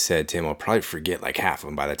things you said, Tim. I'll probably forget like half of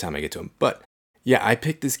them by the time I get to them. But yeah, I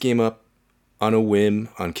picked this game up on a whim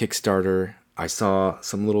on Kickstarter. I saw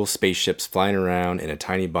some little spaceships flying around in a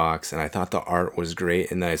tiny box, and I thought the art was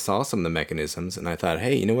great. And then I saw some of the mechanisms, and I thought,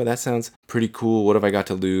 hey, you know what? That sounds pretty cool. What have I got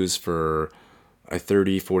to lose for a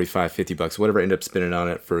 30, 45, 50 bucks, whatever I end up spending on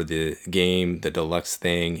it for the game, the deluxe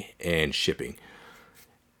thing, and shipping.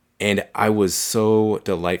 And I was so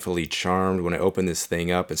delightfully charmed when I opened this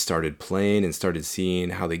thing up and started playing and started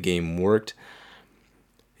seeing how the game worked.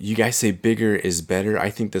 You guys say bigger is better. I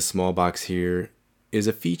think the small box here is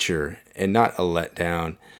a feature and not a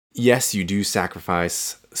letdown. Yes, you do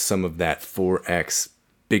sacrifice some of that 4X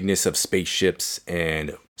bigness of spaceships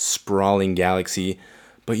and sprawling galaxy.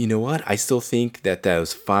 But you know what? I still think that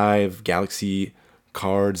those 5 galaxy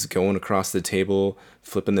cards going across the table,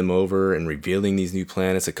 flipping them over and revealing these new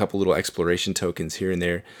planets, a couple little exploration tokens here and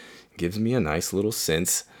there, gives me a nice little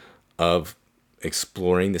sense of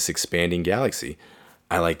exploring this expanding galaxy.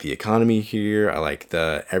 I like the economy here. I like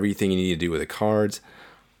the everything you need to do with the cards.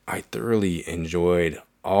 I thoroughly enjoyed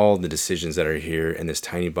all the decisions that are here in this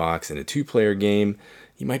tiny box. In a 2-player game,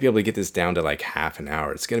 you might be able to get this down to like half an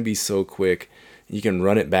hour. It's going to be so quick. You can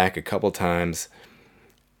run it back a couple times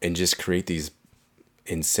and just create these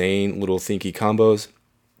insane little thinky combos.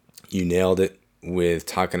 You nailed it with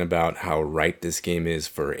talking about how ripe this game is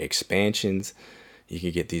for expansions. You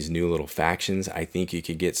could get these new little factions. I think you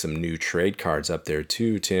could get some new trade cards up there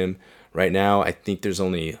too, Tim. Right now, I think there's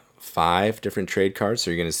only 5 different trade cards, so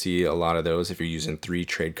you're going to see a lot of those if you're using 3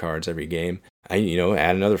 trade cards every game. Add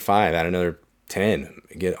another 5, add another 10.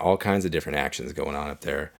 Get all kinds of different actions going on up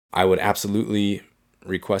there. I would absolutely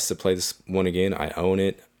request to play this one again. I own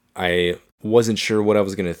it. I wasn't sure what I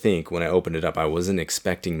was going to think when I opened it up. I wasn't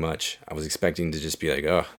expecting much. I was expecting to just be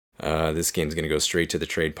like, this game's going to go straight to the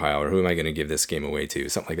trade pile, or who am I going to give this game away to?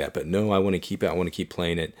 Something like that. But no, I want to keep it. I want to keep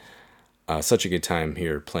playing it. Such a good time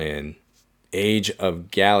here playing Age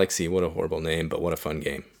of Galaxy. What a horrible name, but what a fun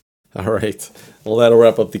game. All right. Well, that'll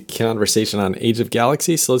wrap up the conversation on Age of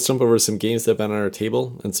Galaxy. So let's jump over to some games that have been on our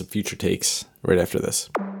table and some future takes right after this.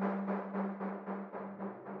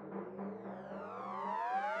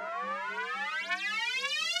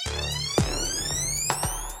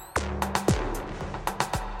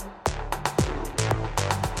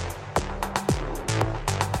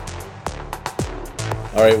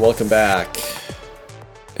 All right, welcome back.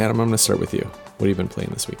 Adam, I'm going to start with you. What have you been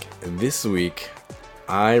playing this week? This week,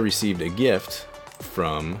 I received a gift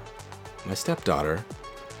from my stepdaughter,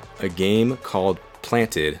 a game called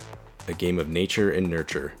Planted, a game of nature and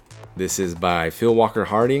nurture. This is by Phil Walker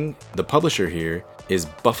Harding. The publisher here is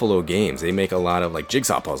Buffalo Games. They make a lot of like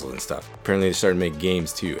jigsaw puzzles and stuff. Apparently they started to make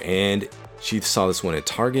games too. And she saw this one at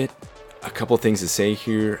Target. A couple things to say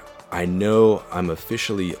here. I know I'm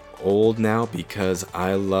officially old now because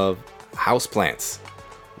I love houseplants.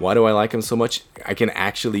 Why do I like them so much? I can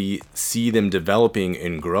actually see them developing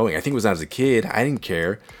and growing. I think it was as a kid, I didn't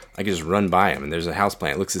care. I could just run by them and there's a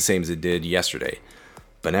houseplant. It looks the same as it did yesterday.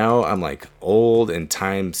 But now I'm like old and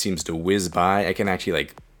time seems to whiz by. I can actually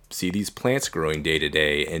like see these plants growing day to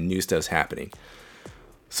day and new stuff's happening.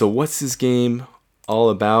 So what's this game all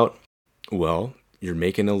about? Well, you're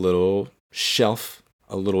making a little shelf,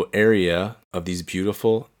 a little area of these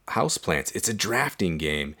beautiful houseplants. It's a drafting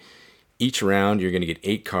game. Each round you're going to get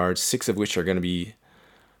 8 cards, 6 of which are going to be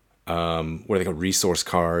what are they called, resource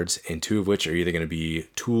cards, and 2 of which are either going to be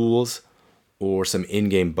tools or some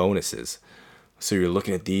in-game bonuses. So you're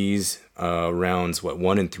looking at these rounds,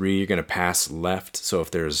 1 and 3, you're going to pass left. So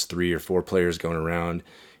if there's 3 or 4 players going around,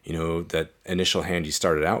 that initial hand you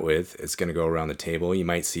started out with, it's going to go around the table. You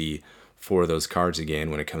might see 4 of those cards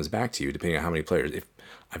again when it comes back to you, depending on how many players. If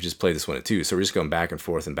I've just played this one at 2, so we're just going back and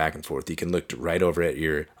forth and back and forth. You can look right over at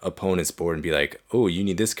your opponent's board and be like, oh, you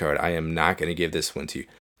need this card. I am not going to give this one to you.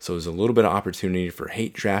 So there's a little bit of opportunity for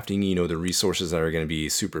hate drafting, the resources that are going to be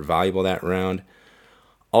super valuable that round.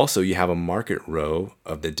 Also, you have a market row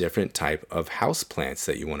of the different type of house plants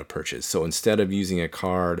that you want to purchase. So instead of using a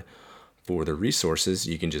card for the resources,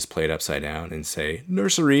 you can just play it upside down and say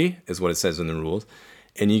nursery is what it says in the rules.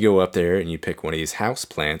 And you go up there and you pick one of these house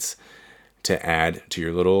plants to add to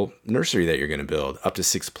your little nursery that you're going to build, up to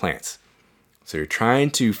 6 plants. So you're trying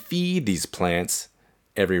to feed these plants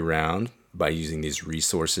every round by using these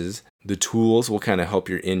resources. The tools will kind of help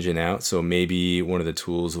your engine out. So maybe one of the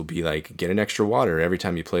tools will be like get an extra water every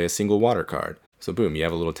time you play a single water card. So boom, you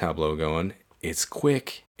have a little tableau going. It's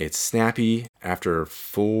quick, it's snappy. After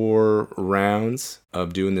 4 rounds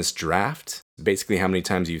of doing this draft, basically how many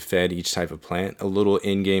times you fed each type of plant, a little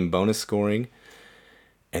in-game bonus scoring,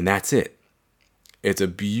 and that's it. It's a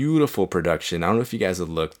beautiful production. I don't know if you guys have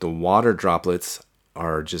looked. The water droplets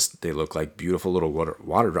are just, they look like beautiful little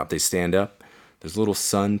water drop. They stand up. There's little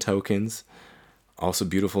sun tokens. Also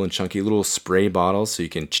beautiful and chunky little spray bottles, so you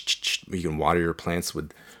can water your plants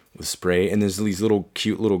with spray. And there's these little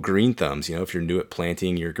cute little green thumbs. If you're new at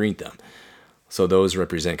planting, your green thumb. So those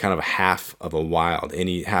represent kind of a half of a wild,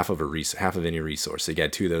 half of any resource. So you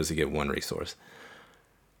got 2 of those to get 1 resource.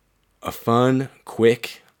 A fun,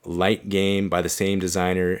 quick, light game by the same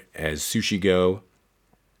designer as Sushi Go.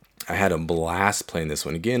 I had a blast playing this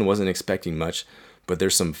one. Again, wasn't expecting much, but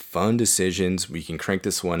there's some fun decisions. We can crank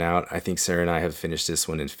this one out. I think Sarah and I have finished this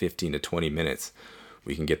one in 15 to 20 minutes.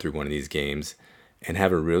 We can get through one of these games and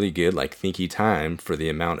have a really good, thinky time for the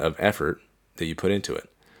amount of effort that you put into it.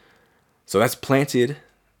 So that's Planted,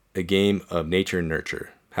 a game of nature and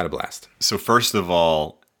nurture. Had a blast. So first of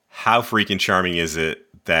all, how freaking charming is it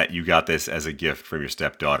that you got this as a gift from your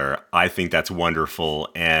stepdaughter? I think that's wonderful,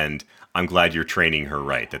 and I'm glad you're training her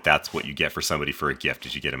right, that's what you get for somebody for a gift,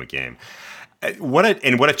 is you get them a game. What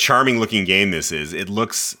a charming looking game this is. It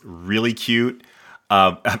looks really cute.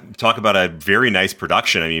 Talk about a very nice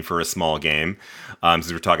production, for a small game,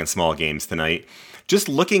 since we're talking small games tonight. Just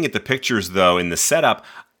looking at the pictures, though, in the setup,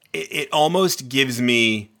 it almost gives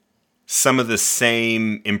me some of the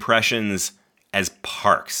same impressions as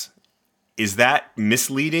Parks. Is that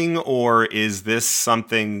misleading, or is this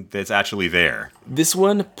something that's actually there? This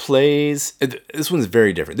one's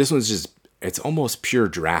very different. This one's it's almost pure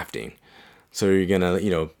drafting. So you're going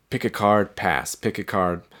to, pick a card, pass, pick a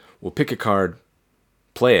card,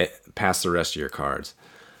 play it, pass the rest of your cards.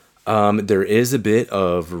 There is a bit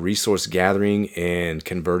of resource gathering and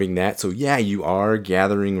converting that. So yeah, you are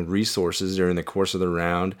gathering resources during the course of the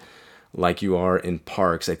round like you are in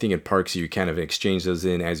Parks. I think in Parks you kind of exchange those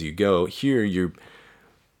in as you go. Here you're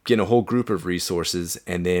getting a whole group of resources,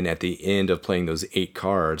 and then at the end of playing those 8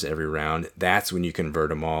 cards every round, that's when you convert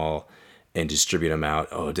them all and distribute them out.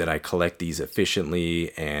 Oh, did I collect these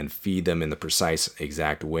efficiently and feed them in the precise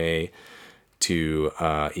exact way to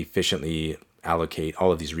efficiently allocate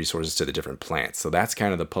all of these resources to the different plants? So that's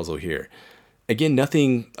kind of the puzzle here. Again,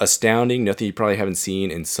 nothing astounding, nothing you probably haven't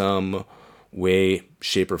seen in some way,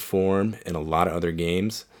 shape, or form in a lot of other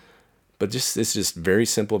games. But it's just very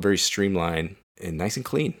simple, very streamlined, and nice and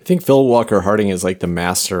clean. I think Phil Walker Harding is the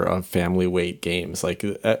master of family weight games.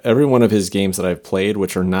 Every one of his games that I've played,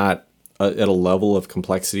 which are not at a level of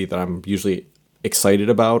complexity that I'm usually excited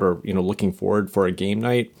about or looking forward for a game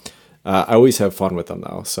night, I always have fun with them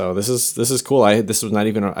though. So this is cool. I didn't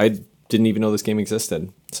even know this game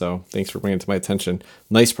existed. So thanks for bringing it to my attention.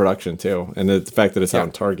 Nice production too, and the fact that it's out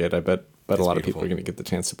on Target, I bet a lot of people are going to get the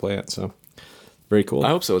chance to play it. So very cool. I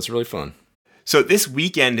hope so. It's really fun. So this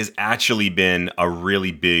weekend has actually been a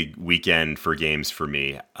really big weekend for games for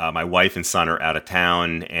me. My wife and son are out of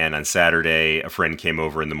town, and on Saturday, a friend came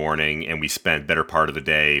over in the morning, and we spent better part of the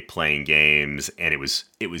day playing games, and it was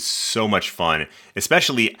so much fun.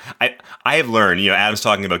 Especially, I have learned, Adam's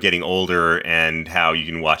talking about getting older and how you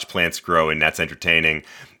can watch plants grow, and that's entertaining.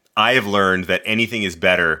 I have learned that anything is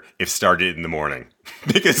better if started in the morning.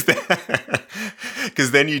 because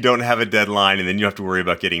then you don't have a deadline, and then you have to worry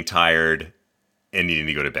about getting tired and needing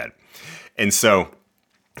to go to bed. And so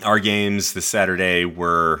our games this Saturday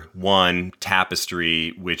were one,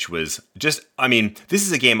 Tapestry, which was just, this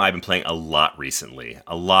is a game I've been playing a lot recently,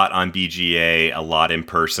 a lot on BGA, a lot in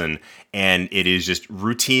person, and it is just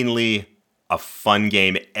routinely a fun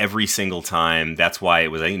game every single time. That's why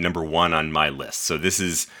it was, I think, number 1 on my list. So this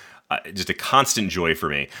is just a constant joy for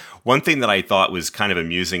me. One thing that I thought was kind of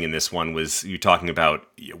amusing in this one was you talking about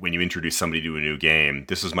when you introduce somebody to a new game.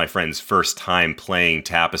 This was my friend's first time playing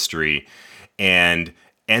Tapestry and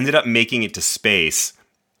ended up making it to space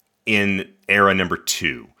in era number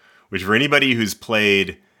 2, which for anybody who's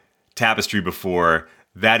played Tapestry before,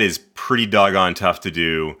 that is pretty doggone tough to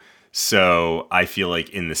do. So I feel like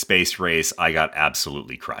in the space race, I got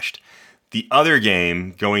absolutely crushed. The other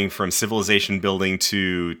game, going from civilization building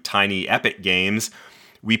to tiny epic games,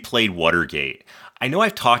 we played Watergate. I know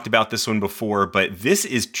I've talked about this one before, but this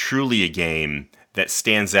is truly a game that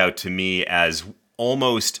stands out to me as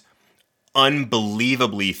almost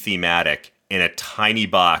unbelievably thematic in a tiny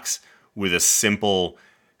box with a simple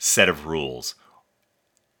set of rules.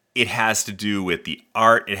 It has to do with the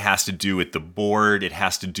art, it has to do with the board, it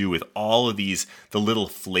has to do with all of these, the little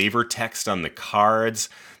flavor text on the cards,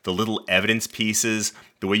 the little evidence pieces,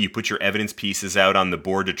 the way you put your evidence pieces out on the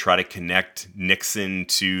board to try to connect Nixon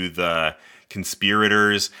to the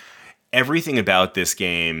conspirators. Everything about this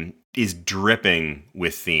game is dripping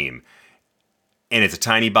with theme. And it's a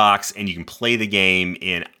tiny box, and you can play the game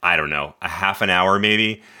in, I don't know, a half an hour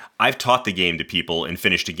maybe. I've taught the game to people and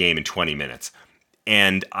finished a game in 20 minutes.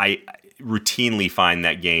 And I routinely find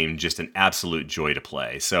that game just an absolute joy to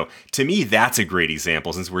play. So to me, that's a great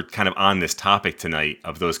example, since we're kind of on this topic tonight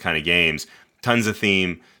of those kind of games. Tons of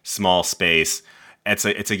theme, small space. It's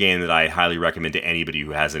a game that I highly recommend to anybody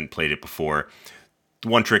who hasn't played it before. The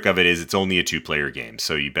one trick of it is it's only a 2-player game,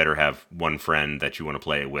 so you better have one friend that you want to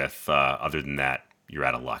play it with. Other than that, you're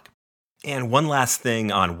out of luck. And one last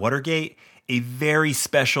thing on Watergate, a very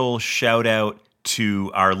special shout out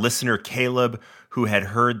to our listener Caleb, who had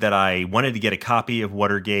heard that I wanted to get a copy of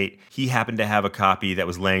Watergate. He happened to have a copy that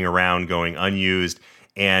was laying around going unused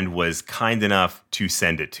and was kind enough to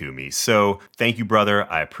send it to me. So thank you,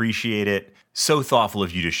 brother. I appreciate it. So thoughtful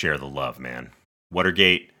of you to share the love, man.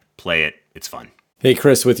 Watergate, play it. It's fun. Hey,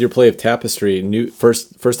 Chris, with your play of Tapestry,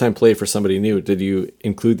 first time play for somebody new, did you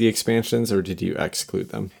include the expansions or did you exclude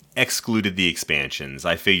them? Excluded the expansions.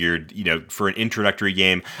 I figured, for an introductory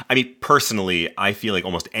game, I mean, personally, I feel like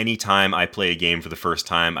almost any time I play a game for the first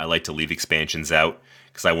time, I like to leave expansions out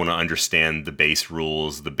because I want to understand the base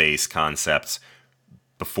rules, the base concepts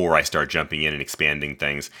before I start jumping in and expanding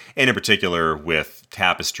things. And in particular with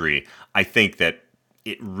Tapestry, I think that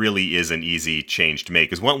it really is an easy change to make,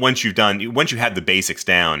 because once you have the basics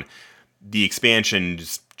down, the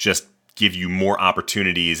expansions just give you more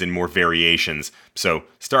opportunities and more variations. So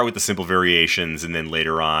start with the simple variations, and then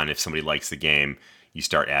later on, if somebody likes the game, you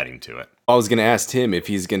start adding to it. I was going to ask Tim if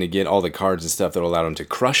he's going to get all the cards and stuff that will allow him to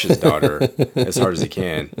crush his daughter as hard as he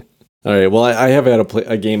can. All right. Well, I have had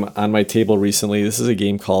a game on my table recently. This is a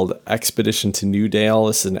game called Expedition to New Dale.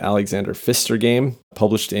 This is an Alexander Pfister game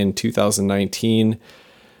published in 2019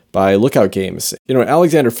 by Lookout Games.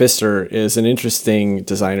 Alexander Pfister is an interesting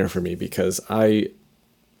designer for me because I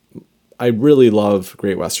really love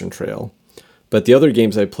Great Western Trail. But the other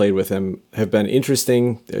games I played with him have been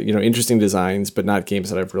interesting designs, but not games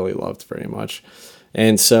that I've really loved very much.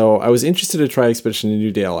 And so I was interested to try Expedition to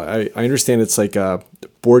New Dale. I understand it's like a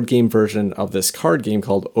board game version of this card game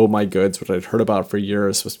called Oh My Goods, which I'd heard about for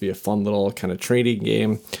years. It's supposed to be a fun little kind of trading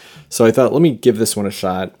game. So I thought, let me give this one a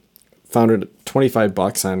shot. Found it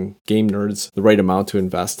 $25 on Game Nerds, the right amount to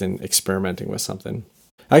invest in experimenting with something.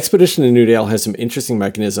 Expedition to New Dale has some interesting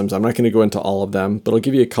mechanisms. I'm not going to go into all of them, but I'll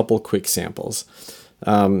give you a couple quick samples.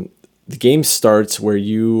 The game starts where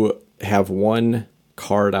you have one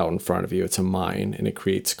card out in front of you. It's a mine, and it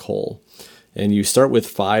creates coal. And you start with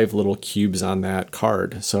 5 little cubes on that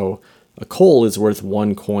card. So a coal is worth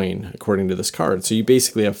 1 coin, according to this card. So you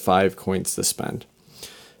basically have 5 coins to spend.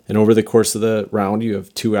 And over the course of the round, you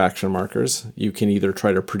have 2 action markers. You can either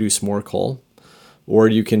try to produce more coal, or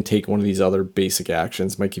you can take one of these other basic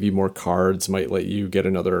actions. Might give you more cards, might let you get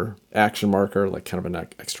another action marker, like kind of an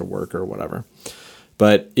extra worker or whatever.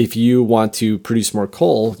 But if you want to produce more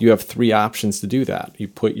coal, you have 3 options to do that. You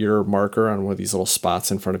put your marker on one of these little spots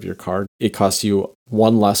in front of your card. It costs you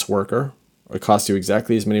 1 less worker, or it costs you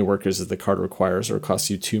exactly as many workers as the card requires, or it costs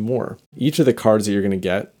you 2 more. Each of the cards that you're going to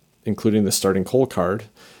get, including the starting coal card,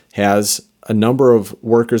 has a number of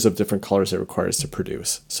workers of different colors it requires to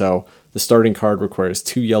produce. So the starting card requires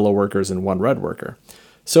 2 yellow workers and 1 red worker.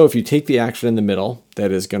 So if you take the action in the middle,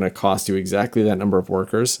 that is going to cost you exactly that number of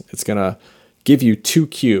workers. It's going to give you 2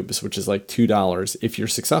 cubes, which is like $2 if you're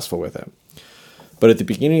successful with it. But at the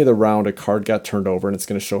beginning of the round, a card got turned over, and it's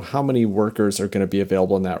going to show how many workers are going to be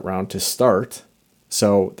available in that round to start.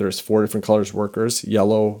 So there's 4 different colors workers: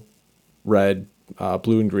 yellow, red,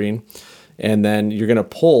 blue, and green. And then you're going to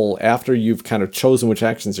pull, after you've kind of chosen which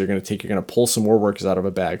actions you're going to take, you're going to pull some more workers out of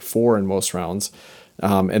a bag, 4 in most rounds,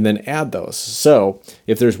 and then add those. So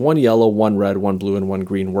if there's 1 yellow, 1 red, 1 blue, and 1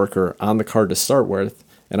 green worker on the card to start with,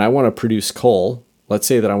 and I want to produce coal, let's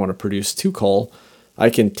say that I want to produce 2 coal, I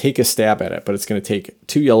can take a stab at it, but it's going to take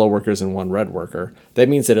 2 yellow workers and 1 red worker. That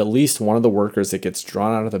means that at least one of the workers that gets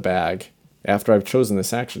drawn out of the bag after I've chosen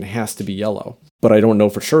this action has to be yellow. But I don't know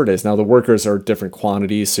for sure it is. Now the workers are different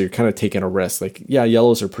quantities, so you're kind of taking a risk. Like, yeah,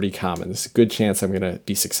 yellows are pretty common. There's a good chance I'm going to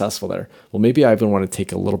be successful there. Well, maybe I even want to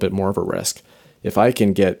take a little bit more of a risk. If I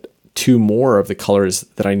can get 2 more of the colors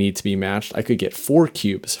that I need to be matched, I could get 4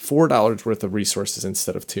 cubes, $4 worth of resources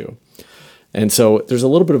instead of 2. And so there's a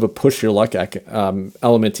little bit of a push your luck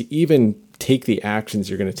element to even take the actions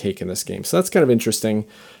you're going to take in this game. So that's kind of interesting.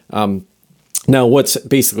 Now, what's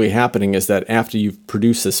basically happening is that after you've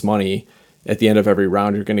produced this money, at the end of every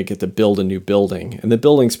round, you're going to get to build a new building. And the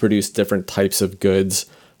buildings produce different types of goods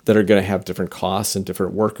that are going to have different costs and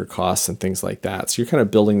different worker costs and things like that. So you're kind of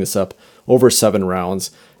building this up over 7 rounds.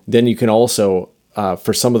 Then you can also,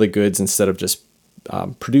 for some of the goods, instead of just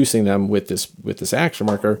producing them with this action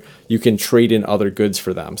marker, you can trade in other goods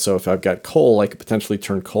for them. So if I've got coal, I could potentially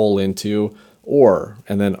turn coal into ore,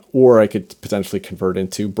 and then ore I could potentially convert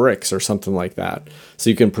into bricks or something like that. So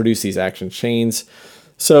you can produce these action chains.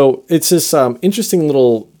 So it's this interesting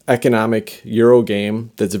little economic Euro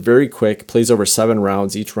game that's very quick, plays over 7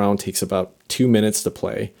 rounds. Each round takes about 2 minutes to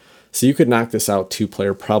play. So you could knock this out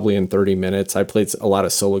 2-player probably in 30 minutes. I played a lot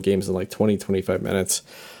of solo games in like 20, 25 minutes.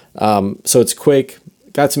 So it's quick,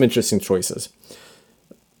 got some interesting choices.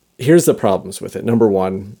 Here's the problems with it. Number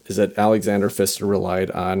one is that Alexander Pfister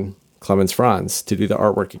relied on Clemens Franz to do the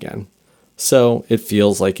artwork again. So it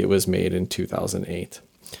feels like it was made in 2008.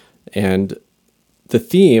 And the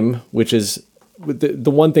theme, which is the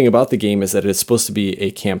one thing about the game, is that it's supposed to be a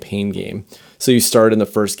campaign game. So you start in the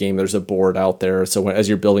first game, there's a board out there. So as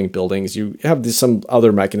you're building buildings, you have some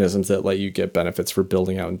other mechanisms that let you get benefits for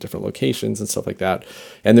building out in different locations and stuff like that.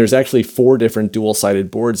 And there's actually 4 different dual-sided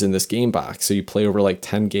boards in this game box. So you play over like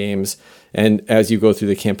 10 games. And as you go through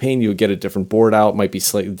the campaign, you'll get a different board out, might be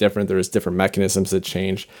slightly different. There's different mechanisms that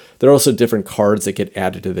change. There are also different cards that get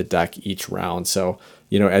added to the deck each round. So,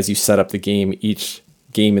 as you set up the game, each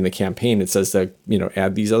game in the campaign, it says that,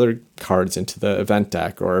 add these other cards into the event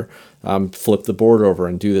deck, or flip the board over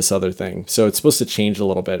and do this other thing. So it's supposed to change a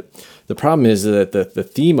little bit. The problem is that the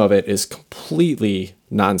theme of it is completely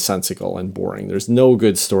nonsensical and boring. There's no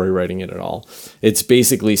good story writing in it at all. It's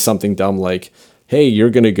basically something dumb like, hey, you're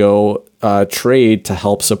going to go trade to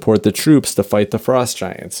help support the troops to fight the frost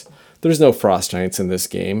giants. There's no frost giants in this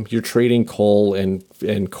game. You're trading coal and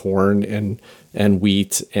corn and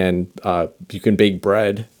wheat, and you can bake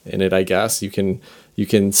bread in it, I guess. You can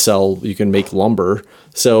make lumber.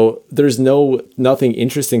 So there's nothing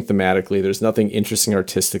interesting thematically. There's nothing interesting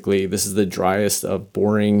artistically. This is the driest of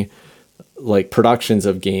boring productions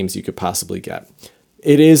of games you could possibly get.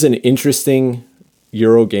 It is an interesting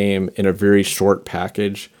Euro game in a very short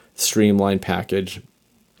package, streamlined package.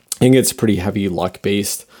 I think it's pretty heavy luck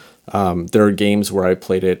based. There are games where I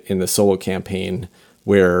played it in the solo campaign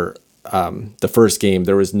where the first game,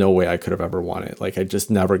 there was no way I could have ever won it. I just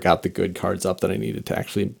never got the good cards up that I needed to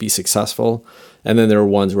actually be successful. And then there were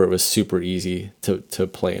ones where it was super easy to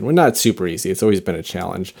play. And well, not super easy. It's always been a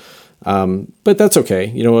challenge. But that's okay.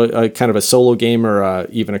 A kind of a solo game or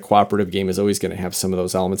even a cooperative game is always going to have some of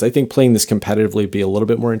those elements. I think playing this competitively would be a little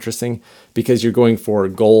bit more interesting because you're going for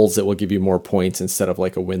goals that will give you more points instead of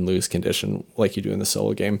like a win-lose condition like you do in the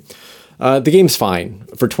solo game. The game's fine.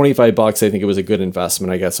 For $25, I think it was a good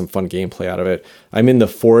investment. I got some fun gameplay out of it. I'm in the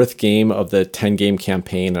 4th game of the 10-game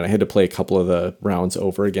campaign, and I had to play a couple of the rounds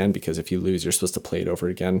over again because if you lose, you're supposed to play it over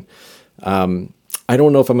again. I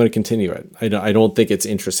don't know if I'm going to continue it. I don't think it's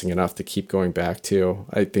interesting enough to keep going back to.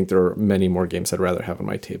 I think there are many more games I'd rather have on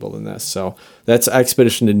my table than this. So that's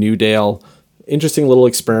Expedition to New Dale. Interesting little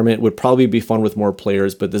experiment. Would probably be fun with more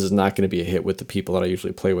players, but this is not going to be a hit with the people that I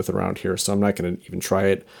usually play with around here. So I'm not going to even try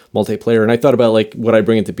it multiplayer. And I thought about would I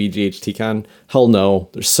bring it to BGHTCon? Hell no.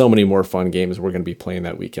 There's so many more fun games we're going to be playing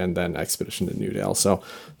that weekend than Expedition to New Dale. So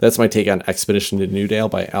that's my take on Expedition to New Dale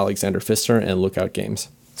by Alexander Pfister and Lookout Games.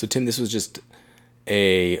 So Tim, this was just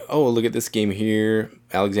look at this game here.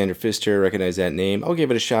 Alexander Pfister, recognize that name. I'll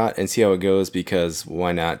give it a shot and see how it goes because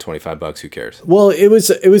why not? $25, who cares? Well, it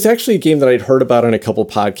was actually a game that I'd heard about on a couple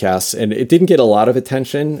podcasts, and it didn't get a lot of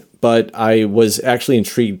attention, but I was actually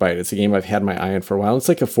intrigued by it. It's a game I've had my eye on for a while. It's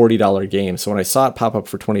like a $40 game. So when I saw it pop up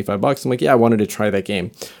for $25, I'm like, yeah, I wanted to try that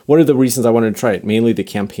game. What are the reasons I wanted to try it? Mainly the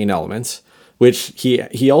campaign elements, which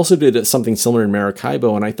he also did something similar in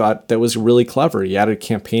Maracaibo, and I thought that was really clever. He added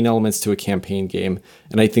campaign elements to a campaign game,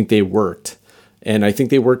 and I think they worked. And I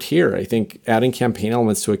think they worked here. I think adding campaign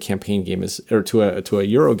elements to a campaign game to a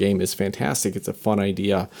Euro game is fantastic. It's a fun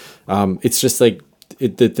idea. It's just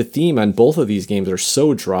the theme on both of these games are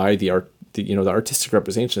so dry. The artistic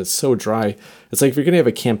representation is so dry. It's like if you're going to have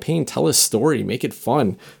a campaign, tell a story, make it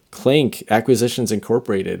fun. Clank Acquisitions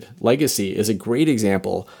Incorporated Legacy is a great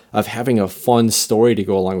example of having a fun story to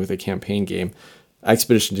go along with a campaign game.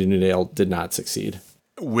 Expedition to New Dale did not succeed.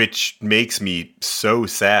 Which makes me so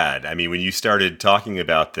sad. I mean, when you started talking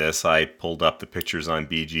about this, I pulled up the pictures on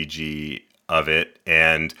BGG of it,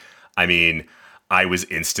 and I mean, I was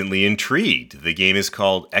instantly intrigued. The game is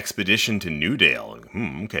called Expedition to New Dale.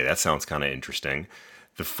 Okay, that sounds kind of interesting.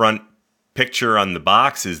 The front picture on the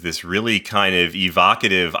box is this really kind of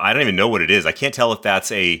evocative, I don't even know what it is. I can't tell if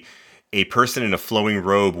that's a person in a flowing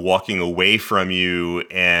robe walking away from you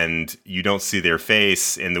and you don't see their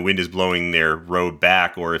face and the wind is blowing their robe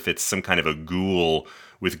back, or if it's some kind of a ghoul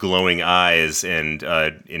with glowing eyes and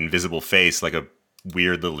invisible face like a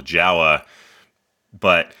weird little Jawa.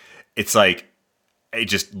 But it's like, it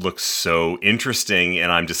just looks so interesting,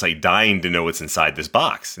 and I'm just like dying to know what's inside this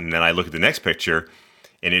box. And then I look at the next picture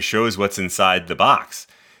and it shows what's inside the box.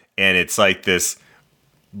 And it's like this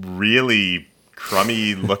really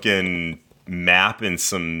crummy looking map and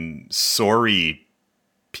some sorry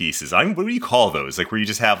pieces. What do you call those? Like where you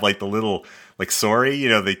just have like the little, like sorry,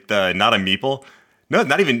 the not a meeple. No,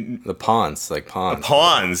 not even the pawns, like pawns. The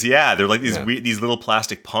pawns, yeah. They're like these little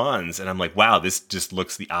plastic pawns. And I'm like, wow, this just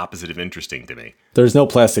looks the opposite of interesting to me. There's no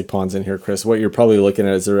plastic pawns in here, Chris. What you're probably looking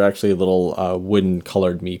at is they're actually little wooden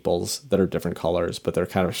colored meeples that are different colors, but they're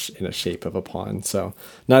kind of in a shape of a pawn. So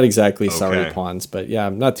not exactly sorry pawns, but yeah,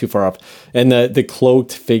 not too far off. And the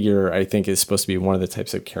cloaked figure, I think, is supposed to be one of the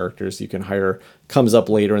types of characters you can hire. Comes up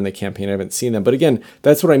later in the campaign. I haven't seen them. But again,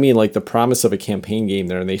 that's what I mean, like the promise of a campaign game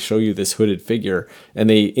there. And they show you this hooded figure and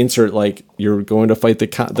they insert like you're going to fight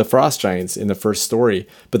the frost giants in the first story.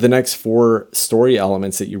 But the next 4 story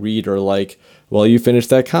elements that you read are like, well, you finished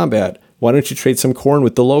that combat. Why don't you trade some corn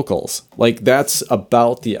with the locals? Like that's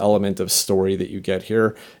about the element of story that you get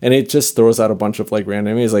here. And it just throws out a bunch of like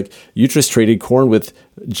random enemies. Like you just traded corn with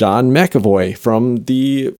John McAvoy from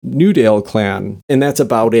the Newdale clan. And that's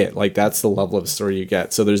about it. Like that's the level of story you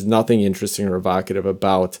get. So there's nothing interesting or evocative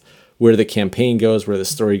about where the campaign goes, where the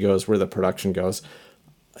story goes, where the production goes.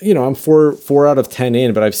 I'm 4 out of 10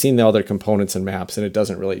 in, but I've seen the other components and maps and it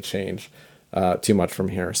doesn't really change too much from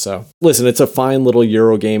here. So listen, it's a fine little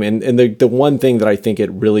Euro game. And the one thing that I think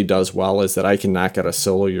it really does well is that I can knock out a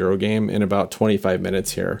solo Euro game in about 25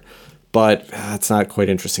 minutes here. But it's not quite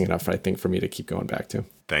interesting enough, I think, for me to keep going back to.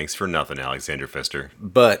 Thanks for nothing, Alexander Pfister.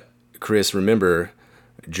 But, Chris, remember,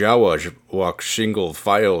 Jawas walk shingle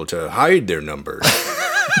file to hide their numbers.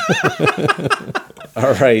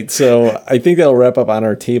 All right, so I think that'll wrap up on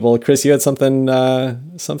our table. Chris, you had something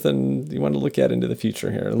you want to look at into the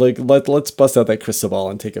future here. Like, let's bust out that crystal ball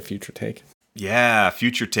and take a future take. Yeah,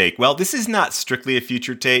 future take. Well, this is not strictly a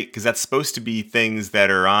future take because that's supposed to be things that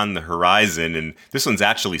are on the horizon, and this one's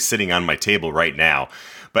actually sitting on my table right now.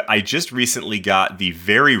 But I just recently got the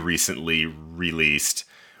very recently released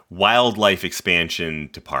Wildlife expansion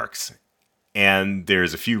to Parks. And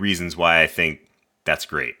there's a few reasons why I think that's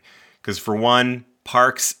great. Because for one,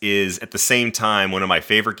 Parks is at the same time one of my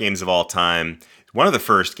favorite games of all time. One of the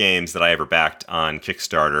first games that I ever backed on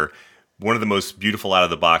Kickstarter. One of the most beautiful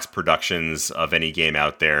out-of-the-box productions of any game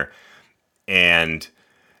out there. And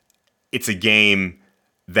it's a game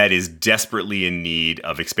that is desperately in need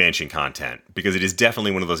of expansion content. Because it is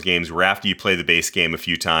definitely one of those games where after you play the base game a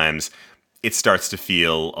few times, it starts to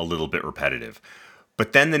feel a little bit repetitive.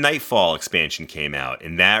 But then the Nightfall expansion came out,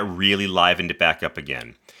 and that really livened it back up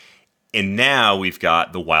again. And now we've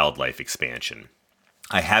got the Wildlife expansion.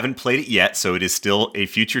 I haven't played it yet, so it is still a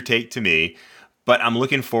future take to me, but I'm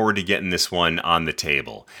looking forward to getting this one on the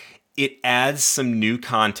table. It adds some new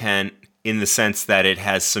content in the sense that it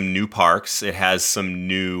has some new parks, it has some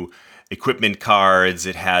new equipment cards,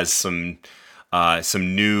 it has some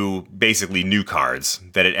new, basically new cards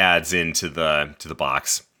that it adds into the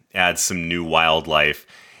box. Adds some new wildlife.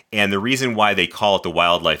 And the reason why they call it the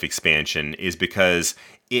Wildlife expansion is because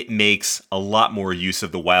it makes a lot more use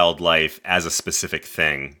of the wildlife as a specific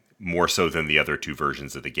thing, more so than the other 2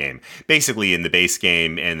 versions of the game. Basically, in the base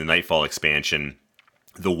game and the Nightfall expansion,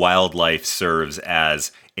 the wildlife serves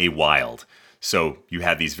as a wild. So you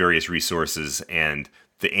have these various resources, and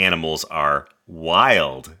the animals are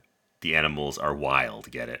wild. The animals are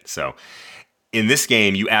wild, get it? So in this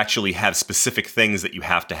game, you actually have specific things that you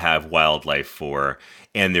have to have wildlife for,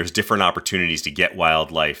 and there's different opportunities to get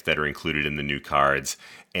wildlife that are included in the new cards.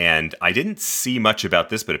 And I didn't see much about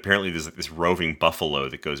this, but apparently there's like this roving buffalo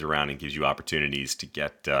that goes around and gives you opportunities to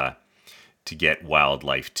get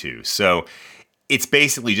wildlife too. So it's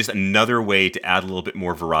basically just another way to add a little bit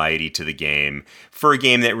more variety to the game for a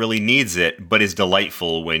game that really needs it, but is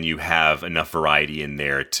delightful when you have enough variety in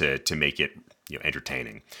there to make it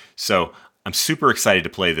entertaining. So I'm super excited to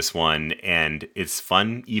play this one, and it's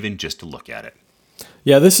fun even just to look at it.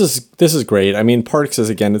 Yeah, this is great. I mean, Parks is,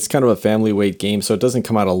 again, it's kind of a family weight game, so it doesn't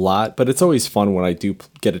come out a lot, but it's always fun when I do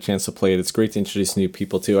get a chance to play it. It's great to introduce new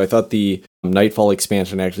people too. I thought the Nightfall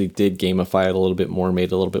expansion actually did gamify it a little bit more, made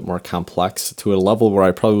it a little bit more complex to a level where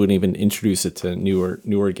I probably wouldn't even introduce it to newer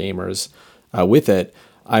gamers with it.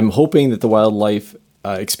 I'm hoping that the wildlife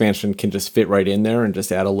expansion can just fit right in there and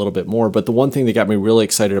just add a little bit more. But the one thing that got me really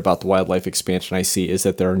excited about the wildlife expansion I see is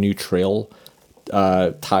that there are new trail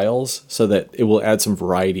tiles, so that it will add some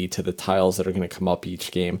variety to the tiles that are going to come up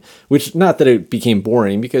each game, which, not that it became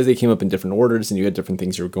boring, because they came up in different orders and you had different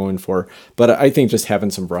things you were going for, but I think just having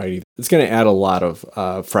some variety, it's going to add a lot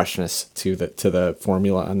of freshness to the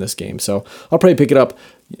formula on this game. So I'll probably pick it up.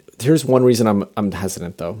 Here's one reason I'm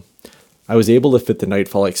hesitant though. I was able to fit the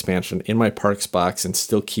Nightfall expansion in my Parks box and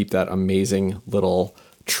still keep that amazing little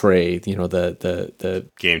tray, the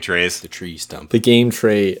game trays, the tree stump, the game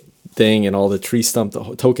tray thing, and all the tree stump,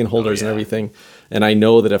 the token holders and everything. And I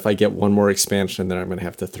know that if I get one more expansion, then I'm going to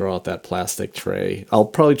have to throw out that plastic tray. I'll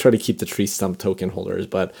probably try to keep the tree stump token holders,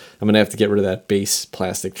 but I'm going to have to get rid of that base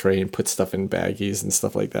plastic tray and put stuff in baggies and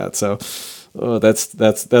stuff like that. So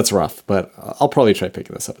that's rough, but I'll probably try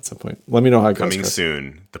picking this up at some point. Let me know how it goes. Coming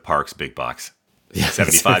soon, the Parks Big Box. Yeah,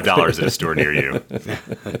 $75 at a store near you.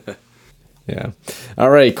 Yeah. All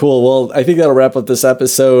right, cool. Well, I think that'll wrap up this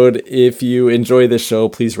episode. If you enjoy this show,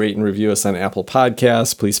 please rate and review us on Apple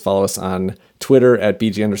Podcasts. Please follow us on Twitter at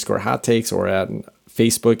BG_Hot Takes or at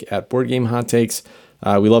Facebook at Board Game Hot Takes.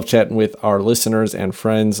 We love chatting with our listeners and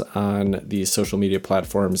friends on these social media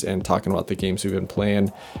platforms and talking about the games we've been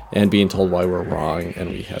playing and being told why we're wrong and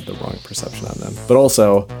we had the wrong perception on them. But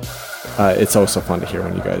also, it's also fun to hear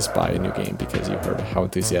when you guys buy a new game because you heard how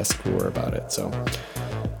enthusiastic we were about it. So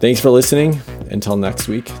thanks for listening. Until next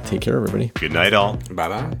week, take care, everybody. Good night, all.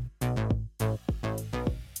 Bye-bye.